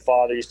up, my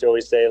father used to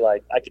always say,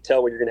 like, I could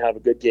tell when you're going to have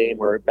a good game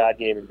or a bad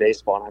game in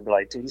baseball. And I'd be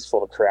like, dude, he's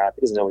full of crap.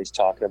 He doesn't know what he's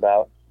talking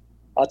about.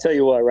 I'll tell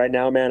you what, right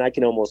now, man, I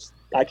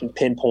can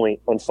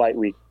pinpoint on fight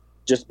week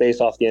just based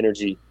off the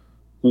energy,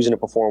 who's going to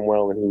perform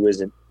well and who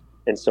isn't.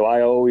 And so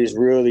I always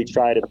really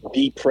try to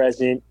be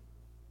present,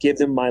 give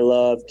them my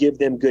love, give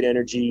them good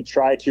energy,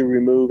 try to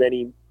remove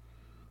any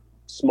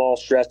small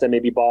stress that may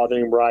be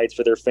bothering them, rides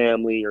for their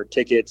family or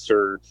tickets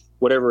or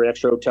whatever,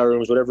 extra hotel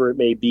rooms, whatever it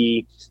may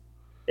be.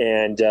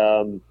 And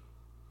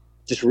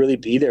just really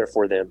be there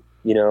for them,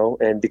 you know,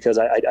 and because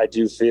I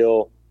do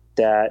feel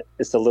that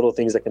it's the little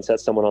things that can set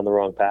someone on the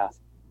wrong path.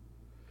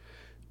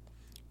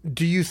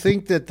 Do you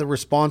think that the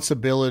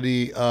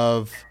responsibility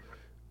of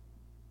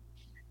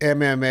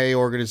MMA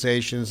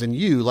organizations and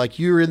you, like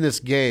you're in this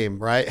game,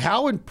 right?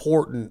 How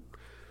important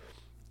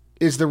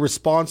is the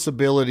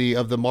responsibility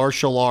of the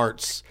martial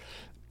arts?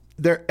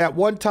 There, at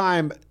one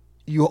time,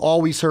 you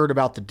always heard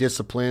about the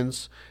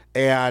disciplines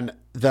and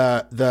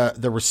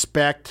the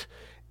respect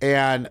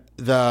and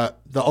the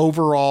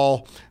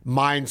overall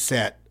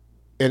mindset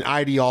and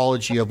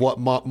ideology of what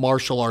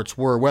martial arts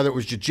were, whether it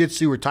was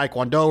jiu-jitsu or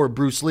taekwondo or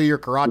Bruce Lee or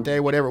karate,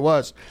 whatever it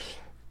was.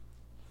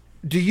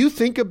 Do you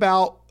think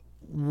about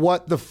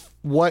what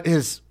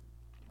has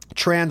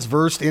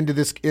transversed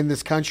into in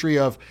this country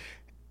of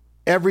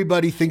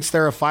everybody thinks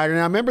they're a fighter?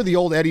 Now, I remember the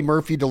old Eddie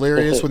Murphy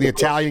delirious when the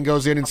Italian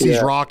goes in and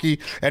sees Rocky,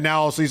 and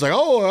now also he's like,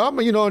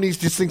 and he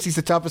just thinks he's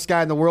the toughest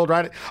guy in the world,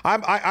 right?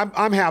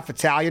 I'm half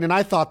Italian, and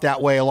I thought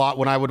that way a lot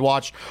when I would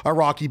watch a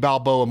Rocky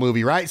Balboa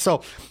movie, right?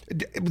 So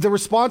the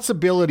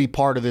responsibility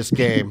part of this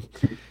game,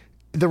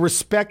 the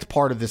respect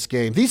part of this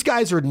game, these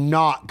guys are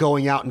not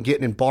going out and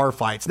getting in bar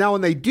fights. Now,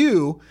 when they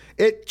do,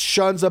 it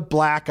shuns a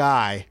black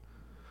eye.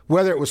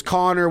 Whether it was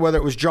Connor, whether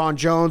it was John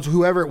Jones,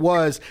 whoever it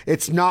was,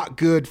 it's not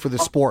good for the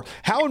sport.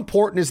 How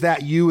important is that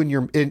to you in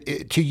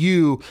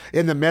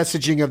the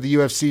messaging of the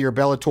UFC or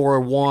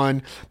Bellator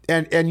 1?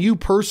 And you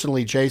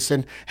personally,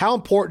 Jason, how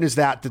important is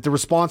that the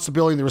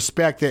responsibility and the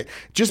respect that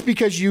just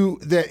because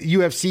the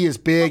UFC is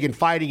big and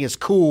fighting is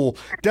cool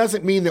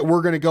doesn't mean that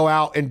we're going to go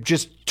out and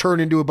just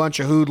turn into a bunch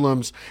of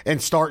hoodlums and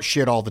start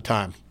shit all the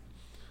time?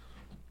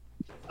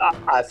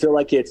 I feel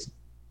like it's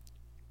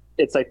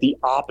it's like the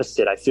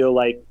opposite. I feel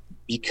like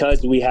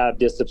because we have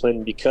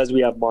discipline, because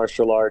we have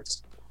martial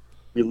arts,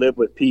 we live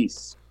with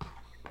peace.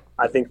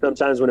 I think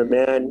sometimes when a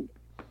man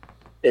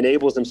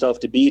enables himself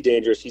to be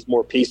dangerous, he's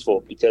more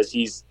peaceful because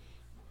he's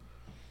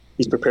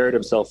prepared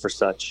himself for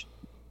such.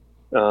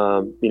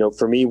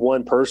 For me,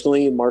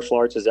 personally, martial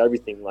arts is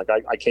everything. Like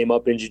I came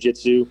up in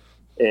jiu-jitsu,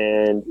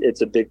 and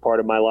it's a big part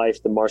of my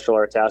life, the martial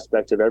arts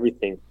aspect of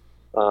everything.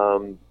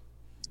 And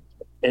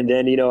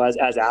then,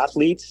 as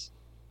athletes,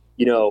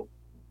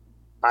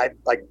 I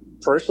like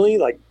personally,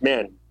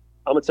 man,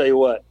 I'm gonna tell you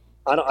what,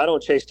 I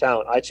don't chase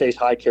talent. I chase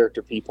high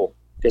character people,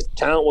 because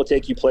talent will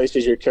take you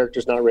places your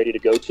character's not ready to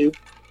go to,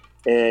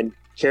 and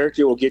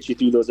character will get you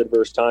through those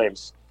adverse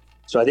times.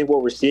 So I think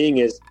what we're seeing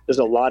is there's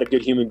a lot of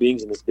good human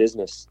beings in this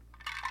business.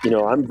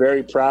 I'm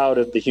very proud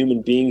of the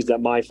human beings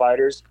that my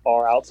fighters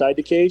are outside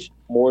the cage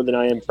more than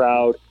I am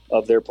proud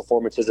of their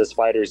performances as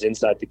fighters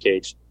inside the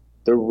cage.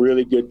 They're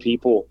really good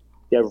people.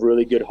 They have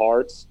really good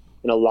hearts.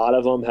 And a lot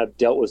of them have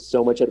dealt with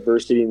so much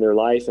adversity in their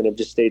life and have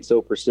just stayed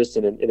so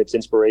persistent, and it's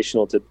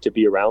inspirational to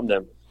be around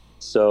them.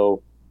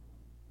 So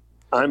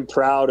I'm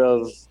proud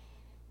of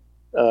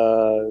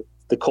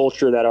the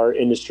culture that our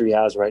industry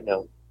has right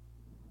now.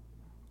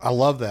 I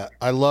love that.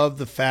 I love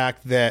the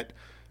fact that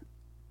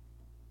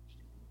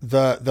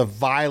the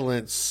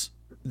violence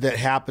that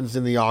happens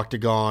in the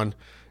octagon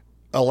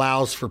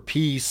allows for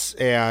peace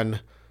and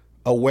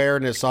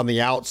awareness on the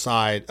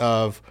outside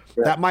of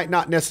that might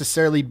not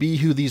necessarily be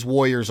who these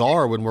warriors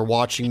are when we're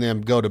watching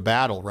them go to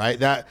battle, right?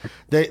 That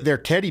they're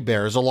teddy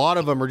bears. A lot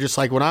of them are just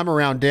like, when I'm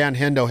around Dan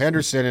Hendo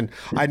Henderson, and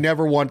I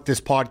never want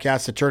this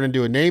podcast to turn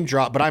into a name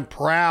drop, but I'm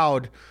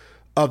proud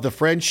of the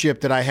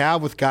friendship that I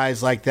have with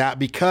guys like that,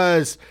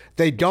 because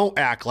they don't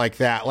act like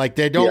that. Like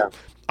they don't. Yeah.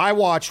 I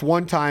watched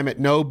one time at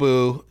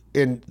Nobu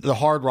in the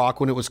Hard Rock,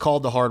 when it was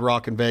called the Hard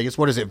Rock in Vegas.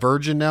 What is it,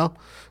 Virgin now?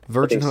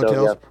 Virgin Hotels?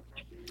 So, yeah.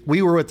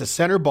 We were at the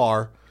center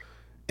bar,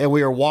 and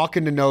we were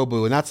walking to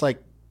Nobu, and that's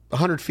like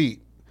 100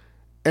 feet.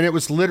 And it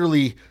was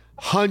literally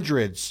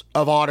hundreds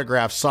of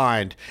autographs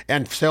signed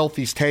and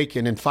selfies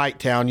taken in Fight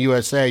Town,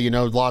 USA,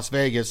 Las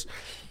Vegas.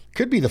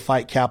 Could be the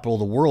fight capital of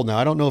the world now.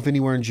 I don't know if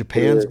anywhere in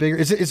Japan's bigger.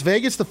 Is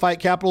Vegas the fight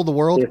capital of the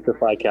world? It's the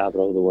fight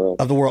capital of the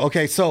world. Of the world.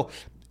 Okay, so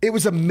it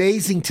was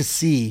amazing to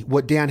see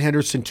what Dan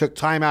Henderson took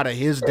time out of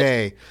his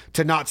day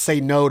to not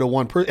say no to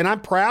one person. And I'm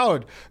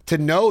proud to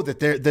know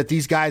that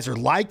these guys are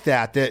like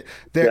that.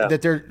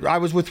 I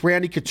was with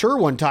Randy Couture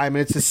one time,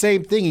 and it's the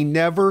same thing. He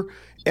never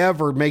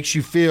ever makes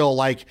you feel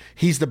like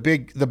he's the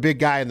big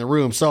guy in the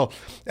room. So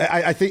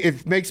I think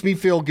it makes me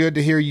feel good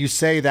to hear you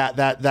say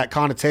that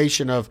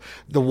connotation of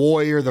the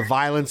warrior, the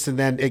violence, and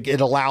then it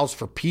allows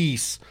for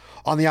peace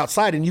on the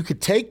outside. And you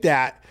could take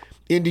that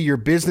into your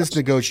business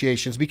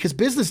negotiations, because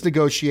business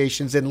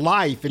negotiations and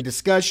life and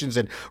discussions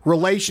and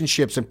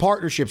relationships and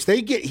partnerships,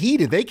 they get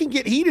heated. They can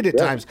get heated at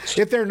times.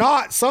 If they're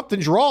not,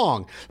 something's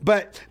wrong.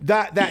 But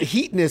that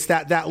heatness,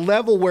 that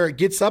level where it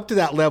gets up to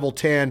that level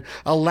 10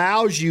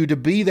 allows you to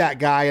be that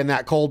guy in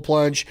that cold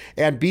plunge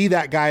and be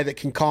that guy that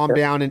can calm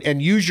down and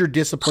use your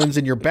disciplines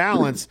and your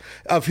balance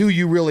of who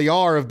you really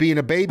are, of being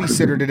a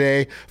babysitter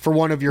today for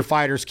one of your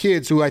fighters'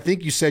 kids, who I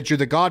think you said you're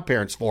the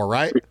godparents for,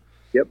 right?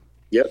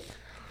 Yep.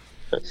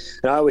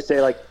 And I always say,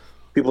 like,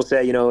 people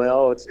say,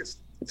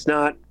 it's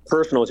not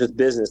personal, it's just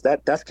business.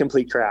 That's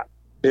complete crap.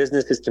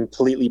 Business is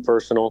completely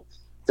personal.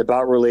 It's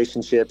about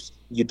relationships.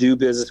 You do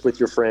business with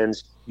your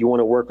friends. You want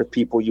to work with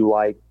people you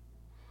like.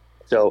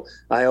 So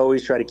I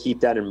always try to keep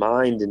that in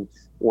mind. And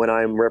when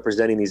I'm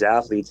representing these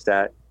athletes,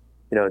 that,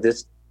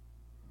 this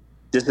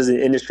is an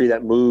industry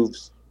that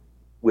moves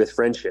with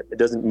friendship. It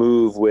doesn't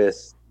move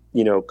with,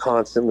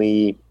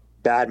 constantly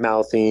bad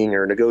mouthing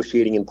or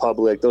negotiating in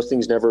public. Those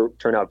things never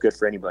turn out good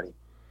for anybody.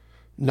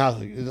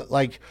 Nothing.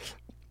 Like,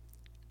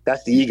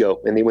 that's the ego.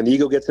 And when the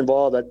ego gets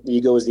involved, the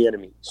ego is the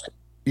enemy.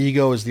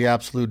 Ego is the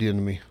absolute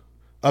enemy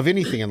of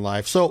anything in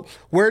life. So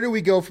where do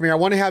we go from here? I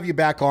want to have you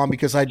back on,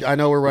 because I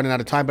know we're running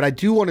out of time, but I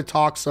do want to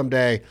talk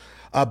someday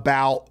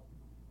about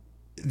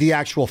the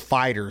actual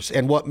fighters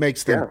and what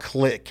makes them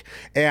click.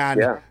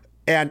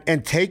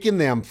 And taking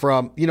them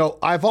from,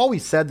 I've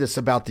always said this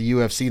about the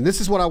UFC, and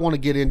this is what I want to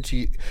get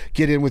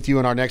in with you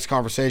in our next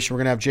conversation. We're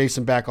going to have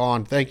Jason back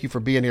on. Thank you for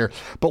being here.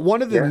 But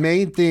one of the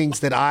main things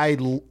that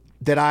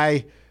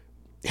I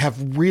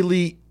have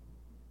really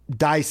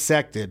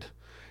dissected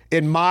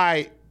in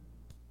my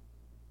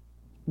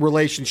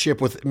relationship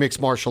with mixed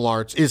martial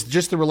arts is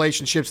just the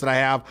relationships that I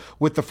have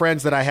with the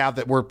friends that I have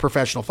that were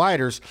professional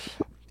fighters.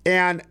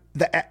 And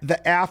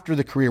the after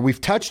the career,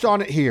 we've touched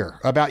on it here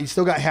about you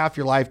still got half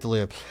your life to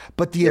live,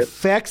 but the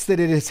effects that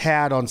it has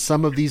had on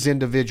some of these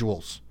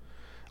individuals.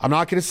 I'm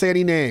not going to say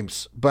any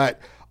names, but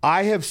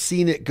I have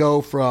seen it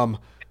go from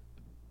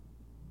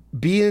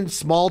being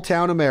small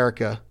town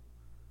America,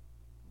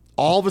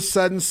 all of a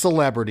sudden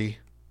celebrity,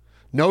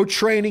 no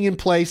training in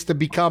place to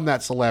become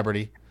that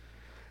celebrity.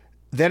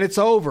 Then it's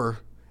over,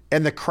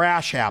 and the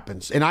crash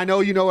happens. And I know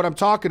you know what I'm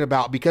talking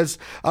about because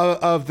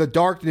of the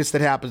darkness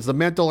that happens, the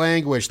mental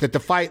anguish, that the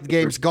fight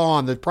game's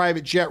gone, the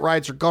private jet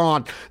rides are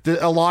gone,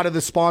 a lot of the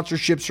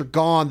sponsorships are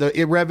gone,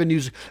 the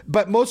revenues.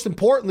 But most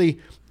importantly,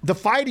 the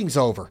fighting's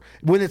over.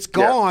 When it's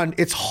gone,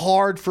 it's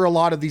hard for a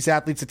lot of these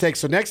athletes to take.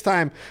 So next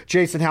time,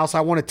 Jason House, I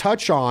want to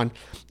touch on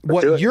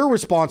what your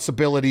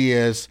responsibility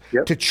is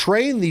to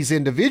train these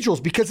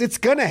individuals, because it's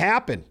going to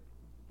happen.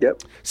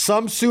 Yep.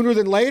 Some sooner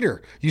than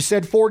later. You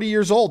said 40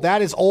 years old.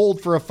 That is old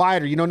for a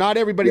fighter. You know, not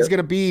everybody's going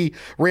to be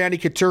Randy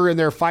Couture and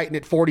they're fighting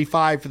at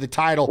 45 for the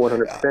title.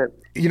 100%.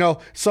 You know,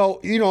 so,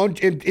 you know,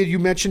 and you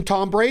mentioned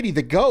Tom Brady,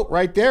 the GOAT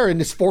right there in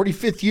his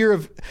 45th year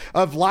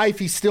of life.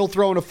 He's still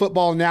throwing a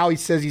football. Now he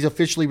says he's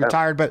officially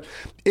retired, but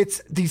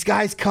it's these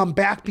guys come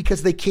back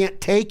because they can't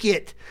take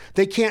it.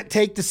 They can't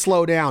take the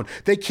slowdown.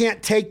 They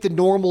can't take the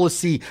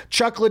normalcy.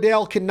 Chuck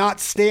Liddell cannot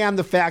stand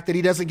the fact that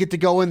he doesn't get to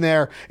go in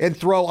there and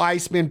throw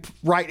Iceman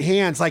right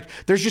hands. Like,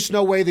 there's just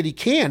no way that he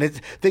can.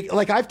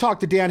 Like, I've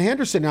talked to Dan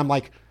Henderson, and I'm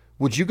like,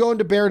 would you go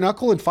into bare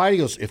knuckle and fight? He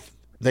goes, if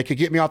they could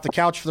get me off the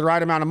couch for the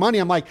right amount of money.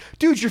 I'm like,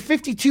 dude, you're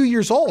 52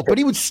 years old, but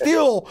he would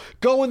still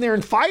go in there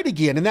and fight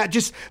again. And that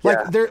just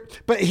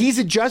but he's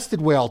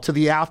adjusted well to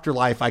the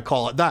afterlife, I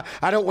call it.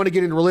 I don't want to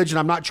get into religion.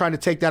 I'm not trying to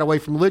take that away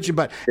from religion,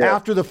 but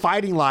after the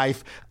fighting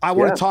life, I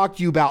want to talk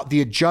to you about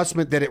the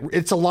adjustment that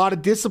it's a lot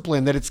of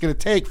discipline that it's going to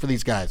take for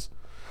these guys.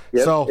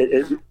 Yep. So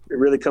it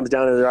really comes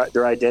down to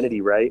their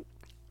identity, right?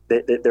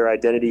 Their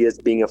identity is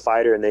being a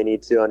fighter, and they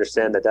need to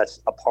understand that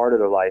that's a part of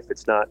their life.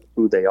 It's not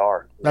who they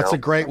are. That's a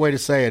great way to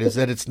say it, is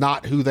that it's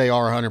not who they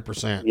are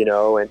 100%. You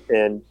know,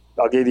 and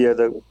I'll give you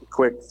the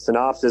quick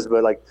synopsis,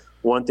 but like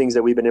one things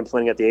that we've been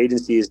implementing at the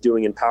agency is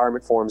doing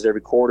empowerment forums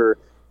every quarter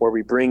where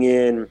we bring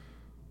in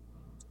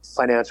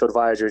financial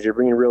advisors, you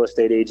bring in real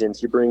estate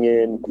agents, you bring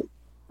in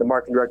the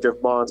marketing director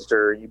of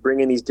Monster, you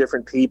bring in these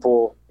different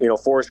people, you know,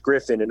 Forrest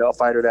Griffin, a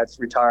fighter that's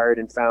retired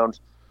and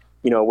found,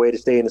 you know, a way to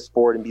stay in the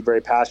sport and be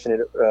very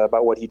passionate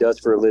about what he does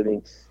for a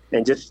living,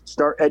 and just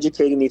start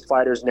educating these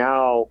fighters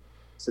now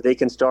so they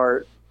can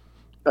start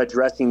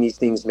addressing these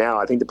things now.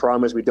 I think the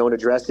problem is we don't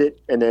address it,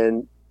 and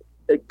then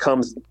it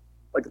comes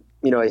like,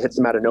 you know, it hits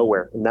them out of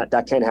nowhere, and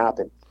that can't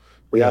happen.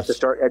 We have to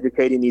start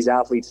educating these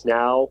athletes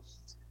now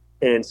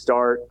and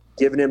start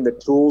giving them the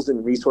tools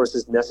and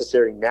resources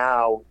necessary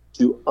now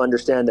to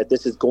understand that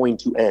this is going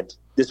to end.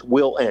 This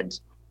will end.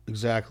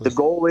 Exactly. The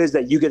goal is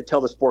that you get to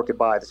tell the sport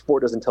goodbye. The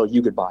sport doesn't tell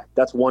you goodbye.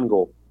 That's one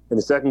goal. And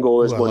the second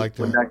goal is when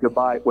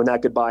that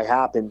goodbye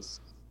happens,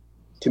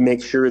 to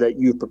make sure that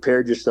you've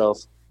prepared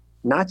yourself,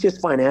 not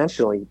just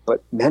financially,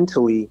 but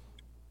mentally,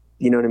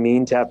 you know what I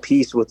mean, to have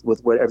peace with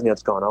everything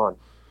that's gone on.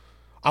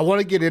 I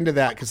want to get into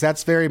that because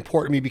that's very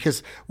important to me,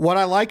 because what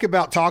I like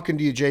about talking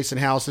to you, Jason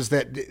House, is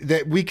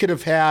that we could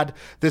have had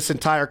this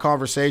entire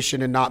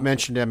conversation and not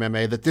mentioned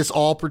MMA, that this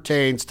all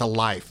pertains to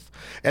life.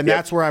 And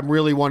that's where I'm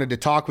really wanted to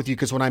talk with you,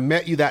 because when I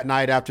met you that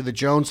night after the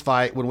Jones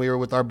fight, when we were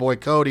with our boy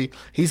Cody,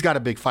 he's got a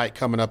big fight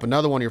coming up,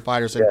 another one of your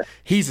fighters, and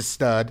he's a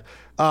stud.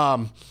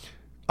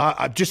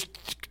 I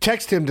just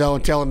text him, though,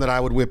 and tell him that I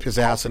would whip his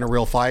ass in a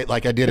real fight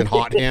like I did in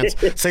Hot Hands.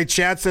 Say,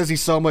 Chad says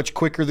he's so much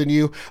quicker than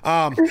you.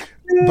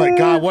 But,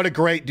 God, what a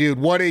great dude.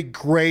 What a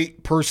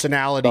great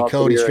personality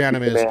Cody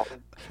Stranham is.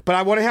 But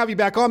I want to have you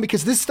back on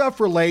because this stuff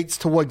relates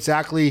to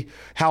exactly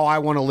how I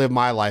want to live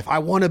my life. I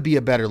want to be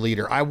a better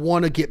leader. I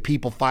want to get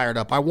people fired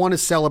up. I want to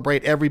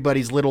celebrate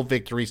everybody's little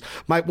victories.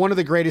 One of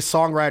the greatest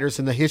songwriters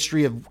in the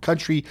history of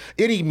country,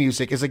 any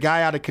music, is a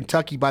guy out of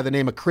Kentucky by the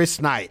name of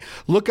Chris Knight.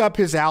 Look up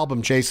his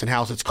album, Jason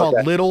House. It's called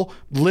Little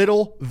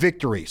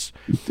Victories.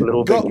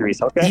 Little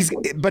Victories, okay.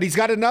 But he's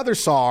got another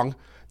song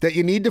that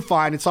you need to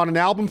find. It's on an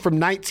album from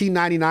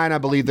 1999, I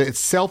believe. It's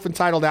a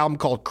self-entitled album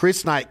called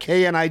Chris Knight,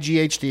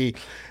 Knight.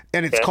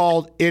 And it's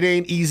called It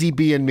Ain't Easy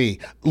Being Me.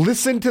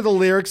 Listen to the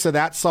lyrics of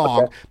that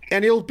song,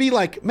 and it'll be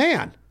like,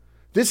 man,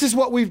 this is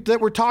what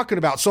we're talking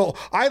about. So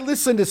I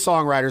listen to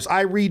songwriters.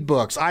 I read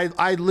books.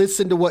 I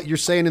listen to what you're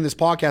saying in this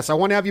podcast. I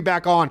want to have you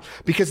back on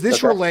because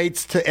this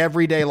relates to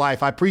everyday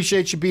life. I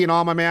appreciate you being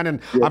on, my man,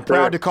 and I'm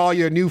proud to call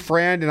you a new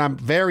friend, and I'm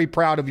very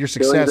proud of your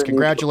success.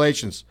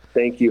 Congratulations.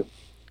 Thank you.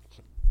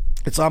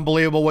 It's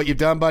unbelievable what you've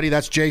done, buddy.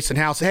 That's Jason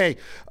House. Hey,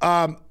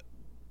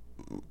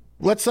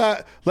 Let's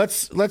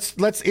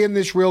end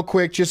this real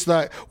quick. Just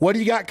what do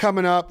you got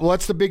coming up?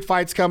 What's the big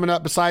fights coming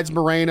up besides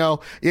Moreno?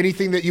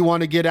 Anything that you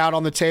want to get out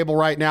on the table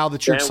right now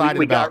that you're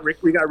excited about?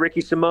 We got Ricky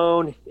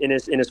Simone in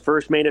his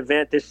first main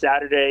event this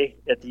Saturday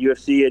at the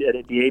UFC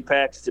at the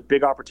Apex. It's a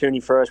big opportunity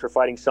for us. We're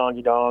fighting Song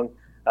Yadong.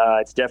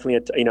 It's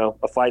definitely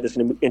a fight that's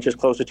an inch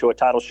closer to a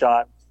title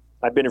shot.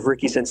 I've been with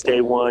Ricky since day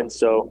one,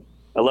 so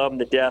I love him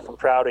to death. I'm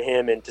proud of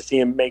him, and to see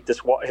him make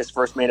his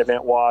first main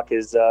event walk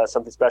is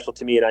something special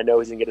to me, and I know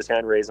he's going to get his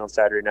hand raised on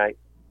Saturday night.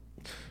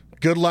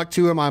 Good luck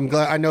to him. I'm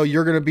glad. I know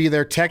you're going to be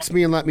there. Text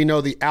me and let me know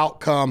the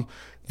outcome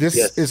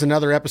This is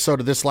another episode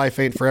of This Life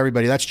Ain't For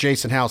Everybody. That's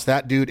Jason House.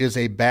 That dude is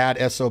a bad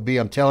SOB.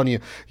 I'm telling you,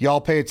 y'all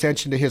pay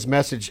attention to his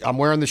message. I'm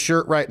wearing the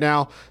shirt right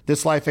now.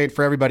 This Life Ain't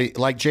For Everybody.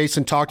 Like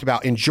Jason talked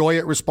about, enjoy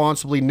it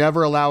responsibly.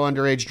 Never allow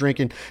underage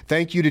drinking.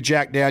 Thank you to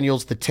Jack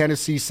Daniels, the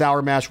Tennessee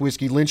Sour Mash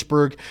Whiskey,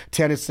 Lynchburg,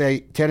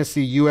 Tennessee,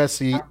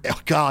 USC.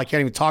 Oh, God, I can't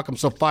even talk. I'm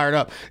so fired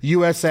up.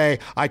 USA.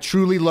 I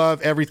truly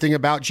love everything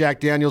about Jack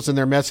Daniels and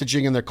their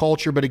messaging and their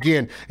culture. But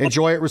again,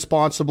 enjoy it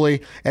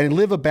responsibly and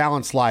live a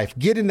balanced life.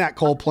 Get in that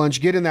cold plunge.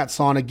 Get in that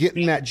sauna, get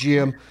in that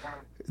gym,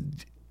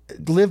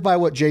 live by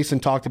what Jason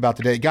talked about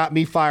today. It got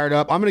me fired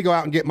up. I'm going to go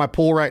out and get my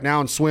pool right now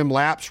and swim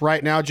laps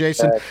right now,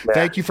 Jason.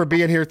 Thank you for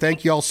being here.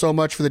 Thank you all so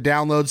much for the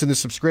downloads and the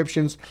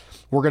subscriptions.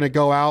 We're going to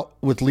go out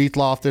with Leith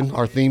Lofton,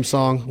 our theme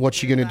song,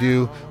 What You Gonna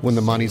Do When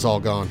the Money's All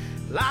Gone.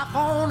 Life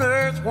on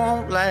earth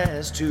won't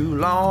last too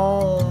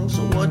long,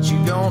 so what you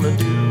gonna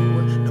do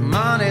when the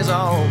money's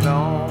all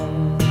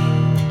gone?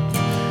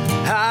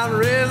 I'd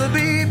rather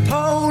be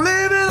poor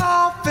living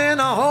off in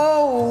a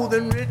hole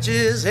than rich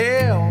as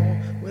hell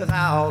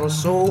without a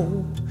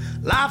soul.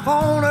 Life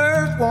on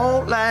earth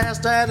won't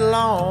last that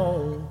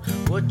long.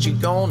 What you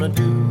gonna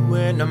do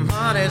when the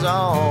money's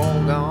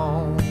all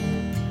gone?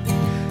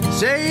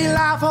 Say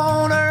life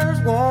on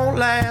earth won't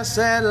last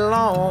that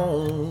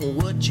long.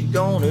 What you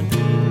gonna do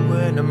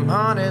when the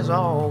money's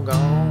all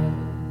gone?